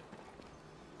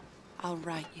 I'll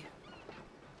write you.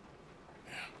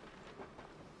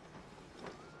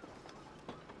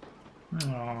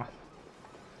 Aww.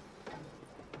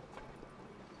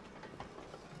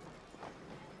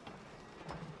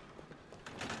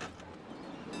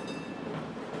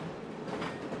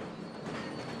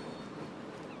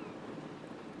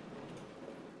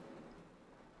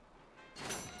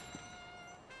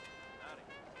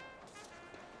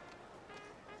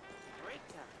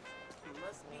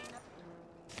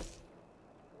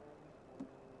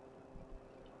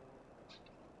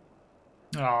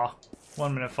 Oh,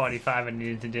 1 minute 45 I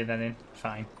needed to do that in.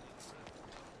 Fine.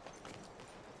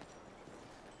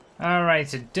 Alright,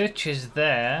 so Dutch is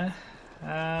there.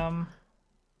 I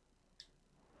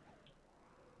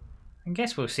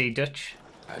guess we'll see Dutch.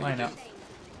 Why not?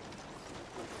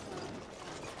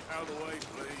 Out of the way,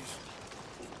 please.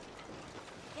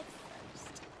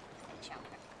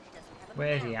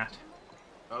 Where's he at?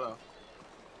 Hello.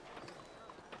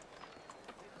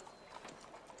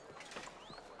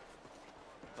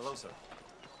 Hello, sir.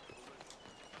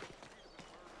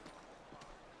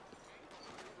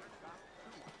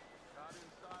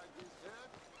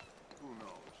 Who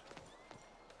knows?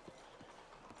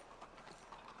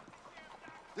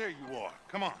 There you are.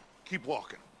 Come on, keep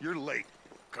walking. You're late.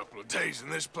 Couple of days in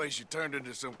this place, you turned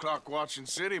into some clock-watching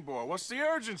city boy. What's the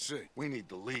urgency? We need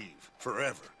to leave,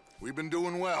 forever. We've been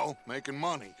doing well, making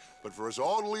money, but for us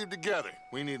all to leave together,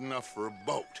 we need enough for a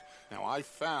boat. Now, I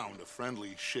found a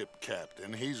friendly ship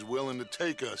captain. He's willing to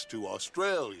take us to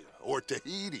Australia or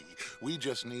Tahiti. We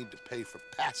just need to pay for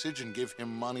passage and give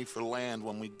him money for land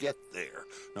when we get there.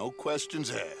 No questions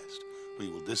asked. We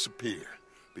will disappear,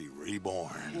 be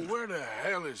reborn. Well, where the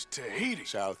hell is Tahiti?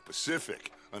 South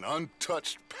Pacific, an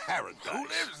untouched paradise. Who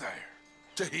lives there?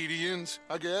 Tahitians,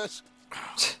 I guess.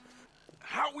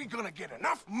 How are we gonna get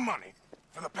enough money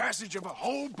for the passage of a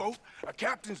whole boat, a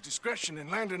captain's discretion,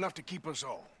 and land enough to keep us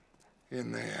all?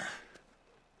 In there.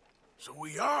 So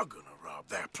we are gonna rob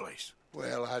that place.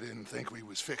 Well, I didn't think we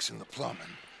was fixing the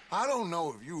plumbing. I don't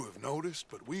know if you have noticed,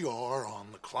 but we are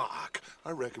on the clock.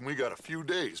 I reckon we got a few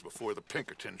days before the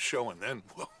Pinkerton show, and then,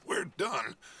 well, we're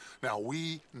done. Now,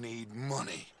 we need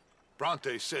money.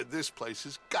 Bronte said this place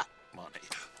has got money.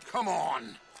 Come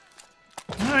on.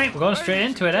 Alright, we're going straight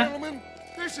into it, Gentlemen,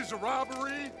 this is a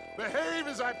robbery. Behave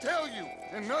as I tell you,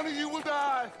 and none of you will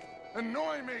die.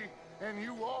 Annoy me, and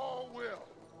you all will.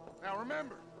 Now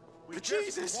remember, we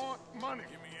just want money.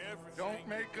 Give me everything. Don't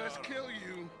make us kill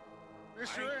you.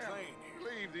 Mr. M,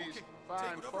 leave these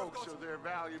fine folks of their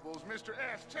valuables. Mr.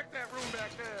 S, check that room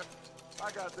back there.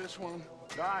 I got this one.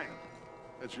 Dying.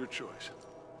 That's your choice,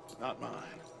 not mine.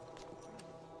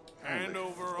 Hand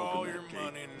over all your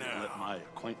money now. Let my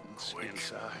acquaintance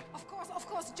inside. Of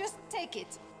course, just take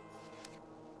it.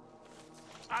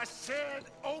 I said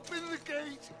open the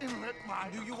gate and let my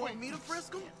Do you want me to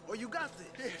frisk him? Or you got this?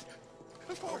 Yes,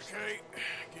 of course. Okay,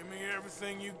 give me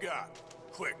everything you got.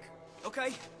 Quick.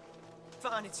 Okay,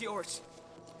 fine, it's yours.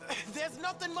 There's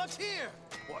nothing much here.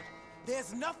 What?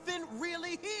 There's nothing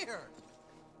really here.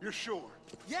 You're sure?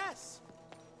 Yes.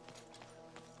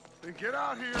 Then get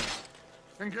out here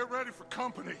and get ready for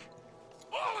company.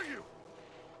 All of you!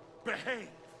 Behave.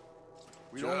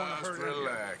 We don't want to hurt anyone.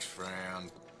 Relax,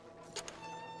 friend.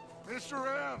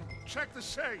 Mr. M, check the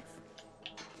safe.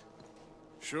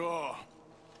 Sure.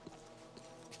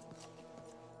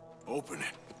 Open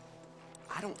it.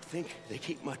 I don't think they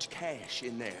keep much cash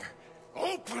in there.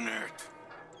 Open it!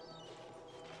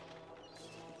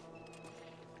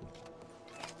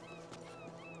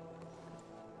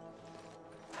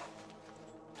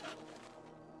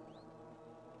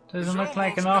 Doesn't look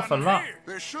like an awful lot.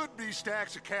 There should be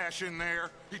stacks of cash in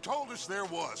there. He told us there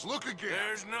was. Look again.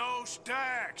 There's no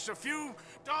stacks. A few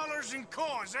dollars in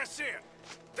coins, that's it.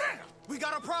 Damn! We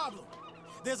got a problem.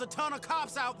 There's a ton of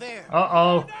cops out there.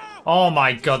 Uh-oh. Oh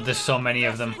my god, there's so many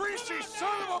of them. Greasy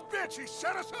son of a bitch! He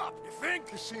set us up! You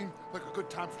think? It seemed like a good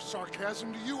time for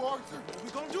sarcasm to you, Arthur. What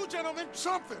we gonna do, gentlemen?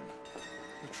 Something.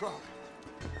 The trolley.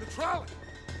 The trolley.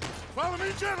 Follow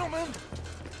me, gentlemen.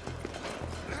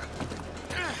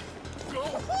 Go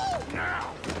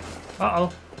now.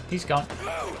 Uh-oh. He's gone.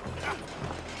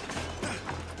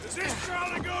 Does this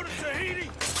trolley go to Tahiti?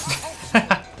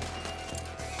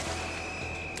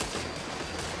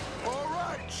 All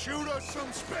right, shoot us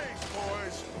some space,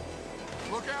 boys.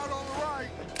 Look out on the right.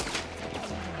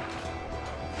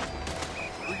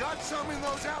 We got some in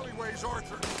those alleyways,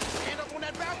 Arthur. Stand up on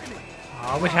that balcony.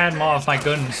 Oh, I wish I had more of my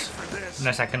guns.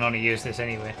 Unless I can only use this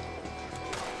anyway.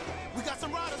 We got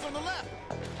some riders on the left.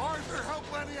 Arthur,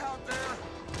 help Lenny out there.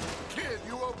 Kid,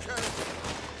 you okay?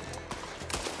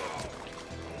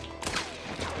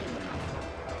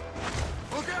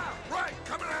 Look out! Right,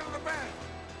 coming out of the back.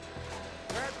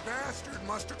 That bastard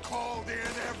must have called in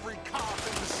every cop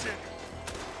in the city.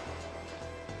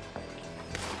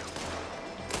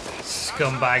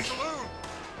 Scumbag.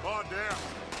 Oh, damn.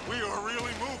 We are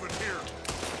really moving here.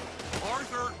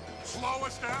 Arthur, slow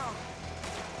us down.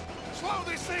 Slow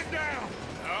this thing down.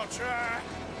 I'll try.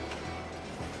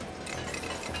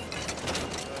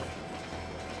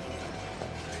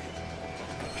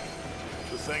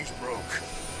 The thing's broke.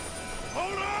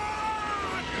 Hold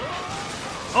on!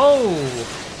 Oh!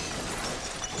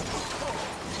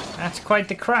 That's quite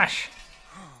the crash.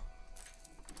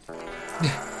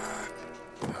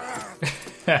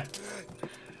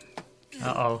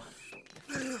 Uh-oh.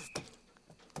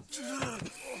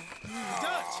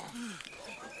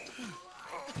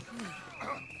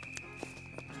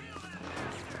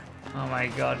 Oh my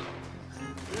god.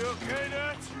 You okay,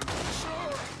 Dutch?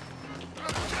 Sure.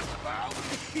 Just about.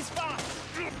 He's fine.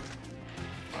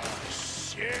 Oh,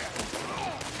 shit.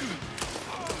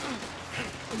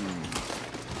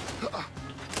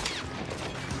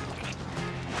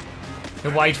 The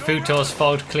white futo's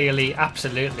fault, clearly.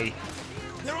 Absolutely.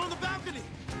 They're on the balcony.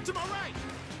 To my right.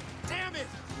 Damn it.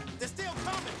 They're still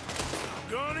coming.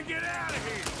 I'm gonna get out of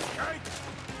here, okay?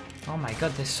 Oh my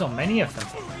god, there's so many of them.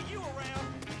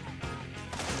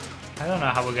 I don't know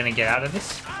how we're gonna get out of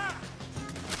this.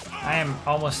 I am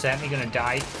almost certainly gonna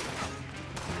die.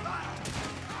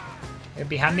 It'd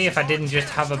be handy if I didn't just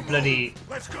have a bloody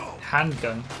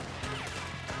handgun.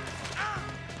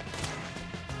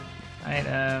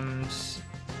 Items.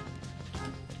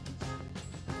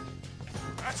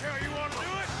 That's how you want to do it?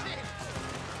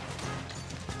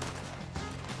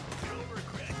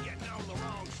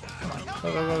 Come on,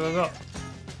 go, go, go, go, go.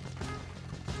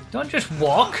 Don't just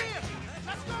walk.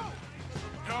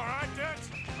 You all right, Dutch?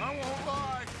 I won't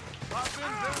lie. I've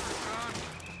been better, son.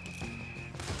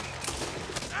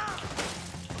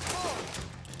 Oh,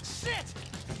 shit!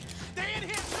 They're in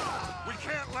here too! We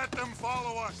can't let them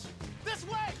follow us. This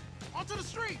way! Onto the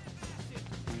street!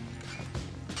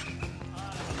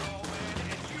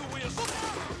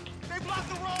 They blocked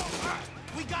the road!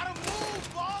 We gotta move,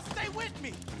 boss! Stay with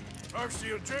me! First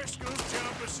the O'Driscolls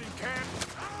jump us in camp.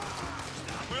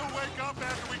 We'll wake up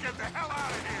after we get the hell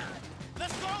out of here.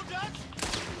 Let's go, Dutch!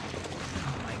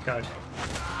 Oh my god.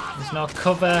 There's no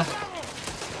cover.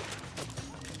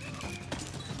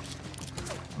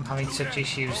 I'm having such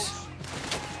issues.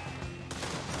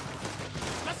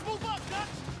 Let's move up, Dutch!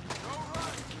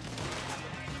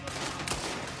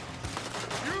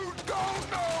 You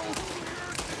don't know who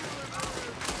you're dealing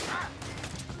with.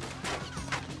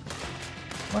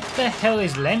 What the hell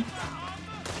is Len?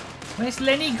 Where's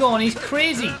Lenny gone? He's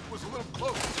crazy. That was a little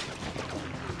close.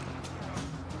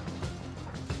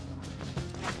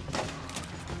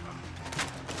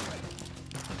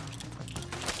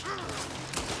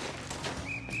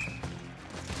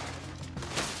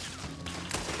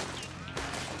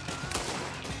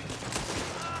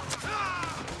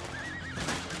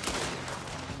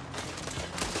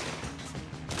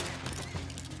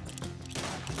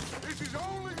 This is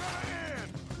only gonna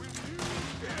end with you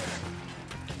dead.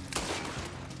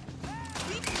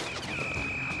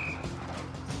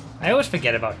 I always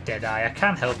forget about Deadeye. I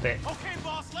can't help it. Okay,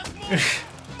 boss, let's move.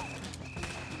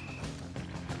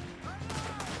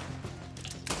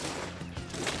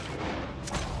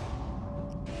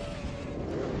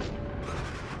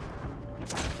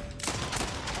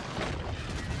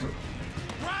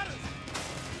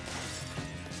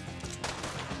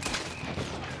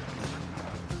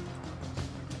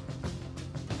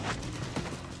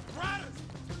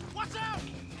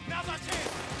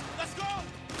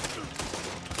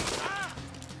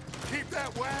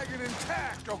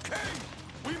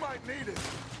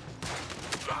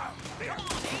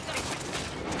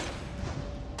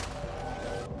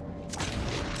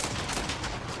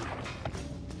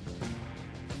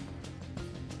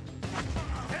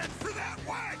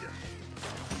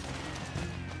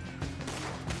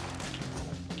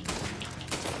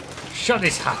 Shut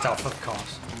his hat off, of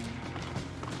course.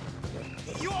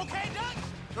 You okay, Dutch?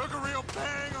 Took a real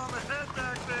bang on the head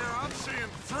back there. I'm seeing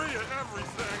 3 of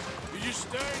everything. You just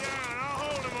stay down. I'll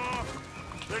hold them off.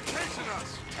 They're chasing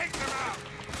us. Take them out.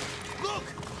 Look!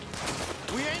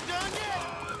 We ain't done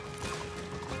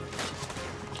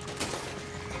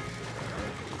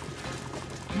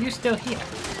yet! You still here?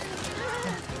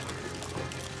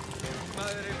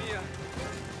 Madre mia.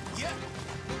 Yeah.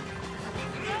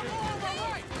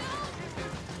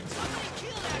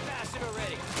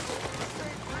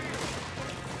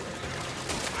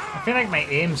 I feel like my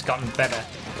aim's gotten better.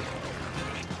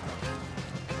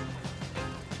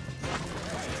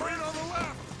 Straight on the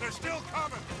left. They're still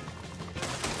coming.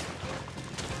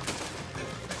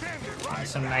 Right.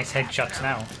 Some nice headshots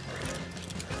now.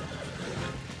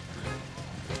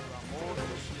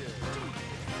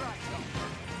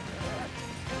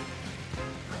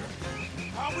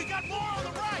 Oh, we got more on the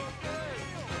right.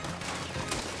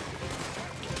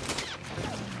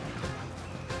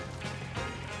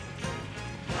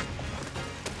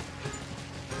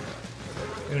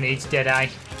 Who needs Deadeye?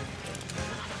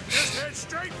 Just head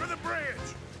straight for the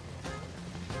bridge.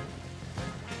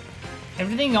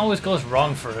 Everything always goes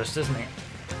wrong for us, doesn't it?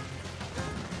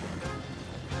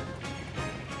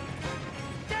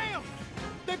 Damn!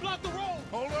 They blocked the road.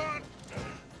 Hold on.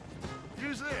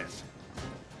 Use this.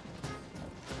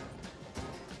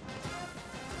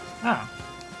 Oh.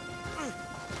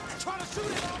 Try to shoot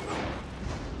it.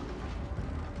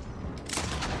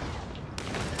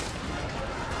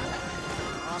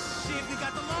 Oh shit, we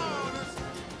got the law on us.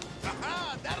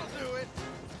 Aha, that'll do it.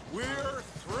 We're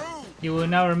through. You will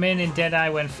now remain in Deadeye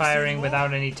when firing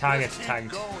without any targets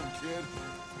tagged.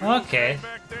 Okay.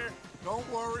 Back there. Don't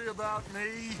worry about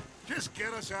me. Just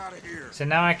get us out of here. So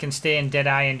now I can stay in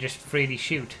Deadeye and just freely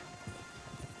shoot.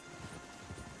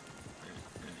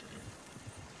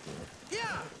 Yeah.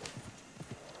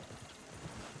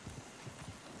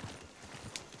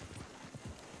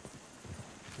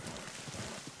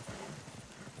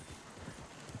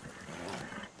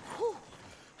 Whew.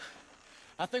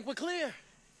 I think we're clear.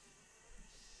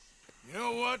 You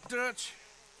know what, Dutch?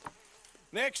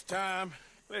 Next time,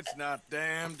 let's not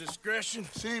damn discretion.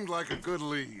 Seemed like a good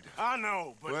lead. I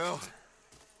know, but... Well,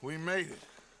 we made it.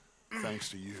 Thanks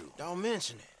to you. Don't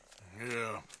mention it.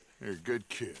 Yeah, you're a good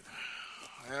kid.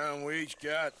 And we each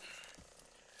got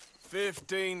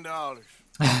 $15.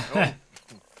 Oh,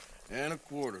 and a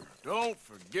quarter. Don't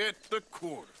forget the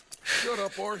quarter. Shut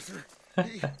up, Arthur.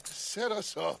 He set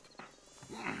us up.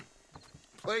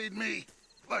 Played me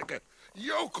like a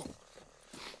yokel.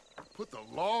 Put the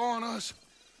law on us.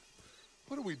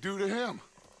 What did we do to him?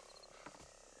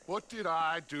 What did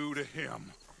I do to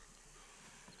him?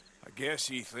 I guess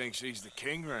he thinks he's the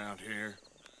king around here.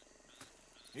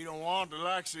 He don't want the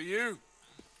likes of you.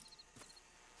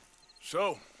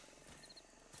 So,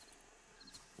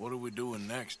 what are we doing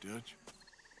next, Dutch?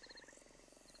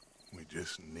 We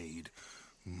just need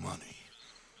money.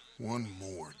 One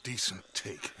more decent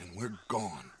take, and we're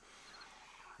gone.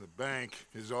 The bank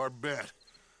is our bet.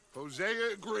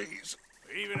 Hosea agrees.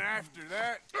 Even after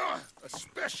that?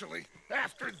 Especially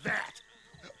after that.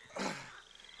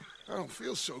 I don't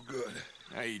feel so good.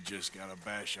 Now you just got a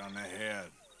bash on the head.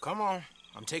 Come on.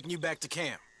 I'm taking you back to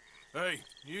camp. Hey,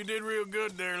 you did real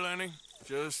good there, Lenny.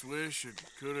 Just wish it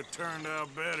could have turned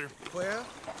out better. Well,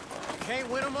 can't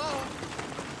win them all.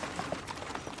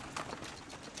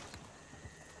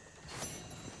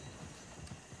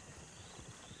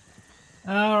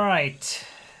 All right.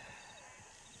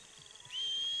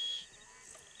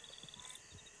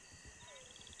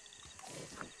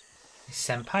 Is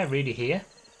Senpai really here?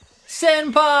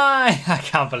 Senpai! I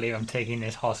can't believe I'm taking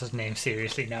this horse's name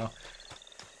seriously now.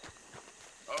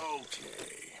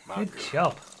 Okay, Good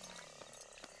job.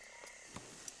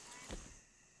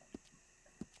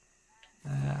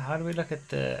 How do we look at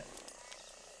the...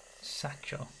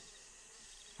 Satchel.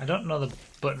 I don't know the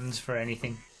buttons for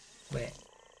anything. Wait.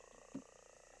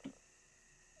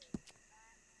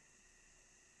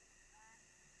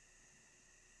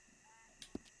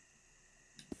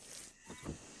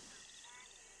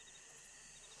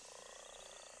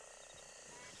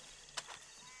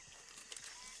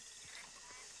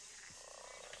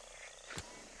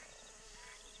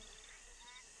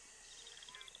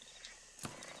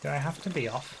 Do I have to be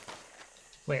off?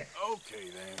 Wait. Okay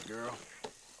then, girl.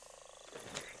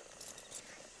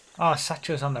 Oh,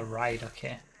 Satchel's on the right,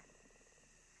 okay.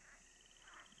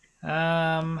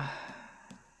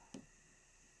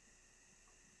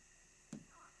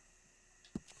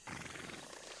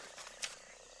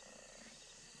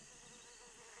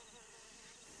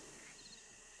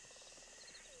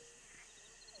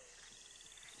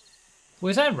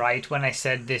 Was I right when I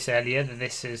said this earlier, that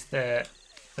this is the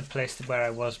place where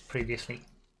I was previously?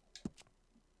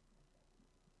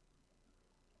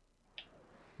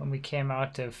 When we came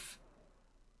out of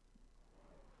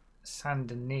Saint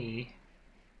Denis,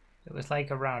 it was like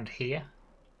around here.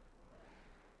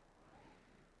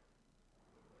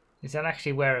 Is that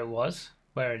actually where it was?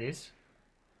 Where it is?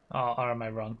 Or am I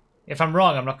wrong? If I'm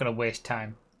wrong, I'm not going to waste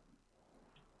time.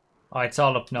 Oh, it's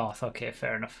all up north. Okay,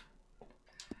 fair enough.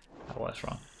 I was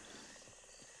wrong.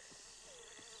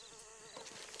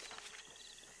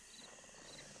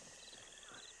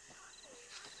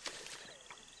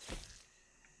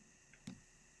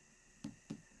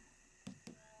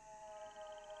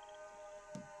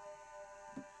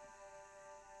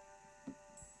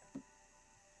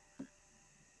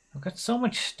 I've got so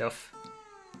much stuff.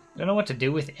 I don't know what to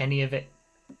do with any of it.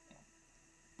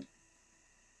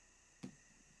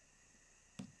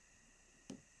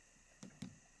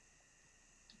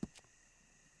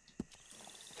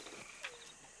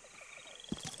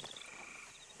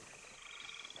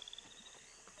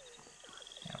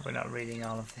 Yeah, we're not reading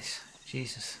all of this.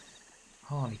 Jesus.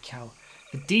 Holy cow.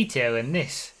 The detail in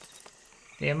this.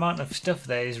 The amount of stuff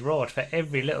there is wrought for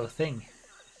every little thing.